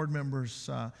board members.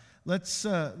 Let's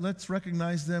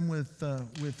recognize them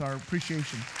with our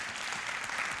appreciation.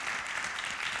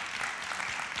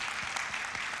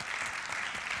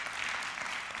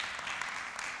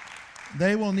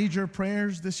 They will need your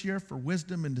prayers this year for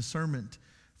wisdom and discernment,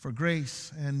 for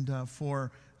grace and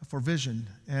for vision.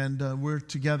 And we're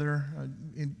together.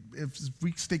 If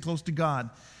we stay close to God,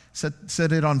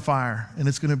 set it on fire, and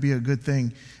it's going to be a good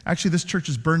thing. Actually, this church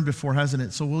has burned before, hasn't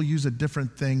it? So we'll use a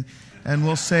different thing, and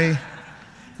we'll say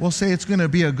it's going to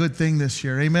be a good thing this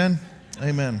year. Amen?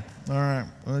 Amen. All right.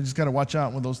 Well, I just got to watch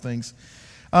out with those things.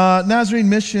 Nazarene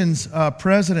Missions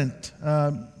President,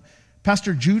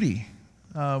 Pastor Judy.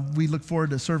 We look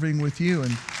forward to serving with you,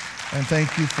 and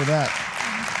thank you for that.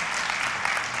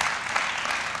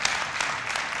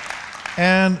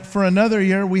 And for another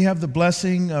year, we have the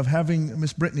blessing of having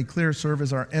Miss Brittany Clear serve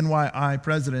as our NYI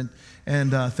president,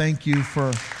 and thank you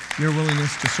for your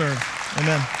willingness to serve.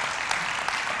 Amen.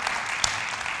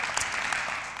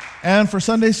 And for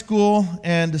Sunday School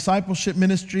and Discipleship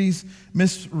Ministries,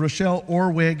 Miss Rochelle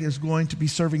Orwig is going to be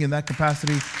serving in that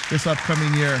capacity this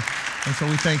upcoming year. And so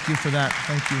we thank you for that.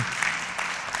 Thank you.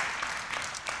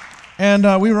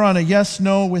 And we were on a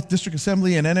yes-no with District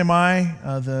Assembly and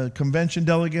NMI, the convention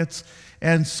delegates.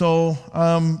 And so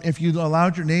if you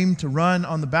allowed your name to run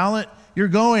on the ballot, you're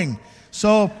going.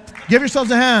 So give yourselves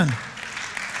a hand.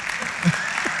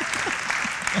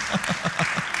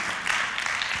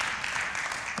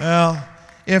 Well,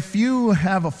 if you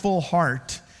have a full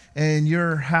heart and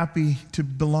you're happy to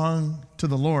belong to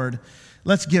the Lord,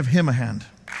 let's give Him a hand.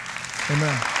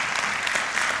 Amen.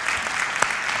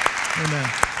 Amen.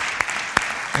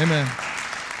 Amen.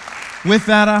 With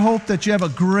that, I hope that you have a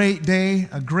great day,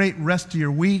 a great rest of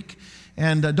your week.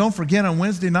 And don't forget, on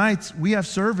Wednesday nights, we have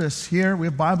service here. We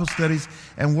have Bible studies,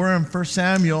 and we're in 1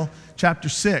 Samuel chapter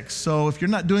 6. So if you're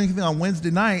not doing anything on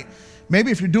Wednesday night,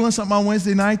 maybe if you're doing something on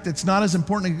Wednesday night that's not as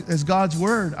important as God's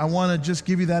Word, I want to just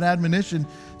give you that admonition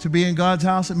to be in God's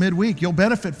house at midweek. You'll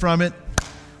benefit from it.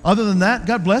 Other than that,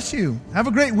 God bless you. Have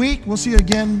a great week. We'll see you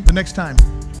again the next time.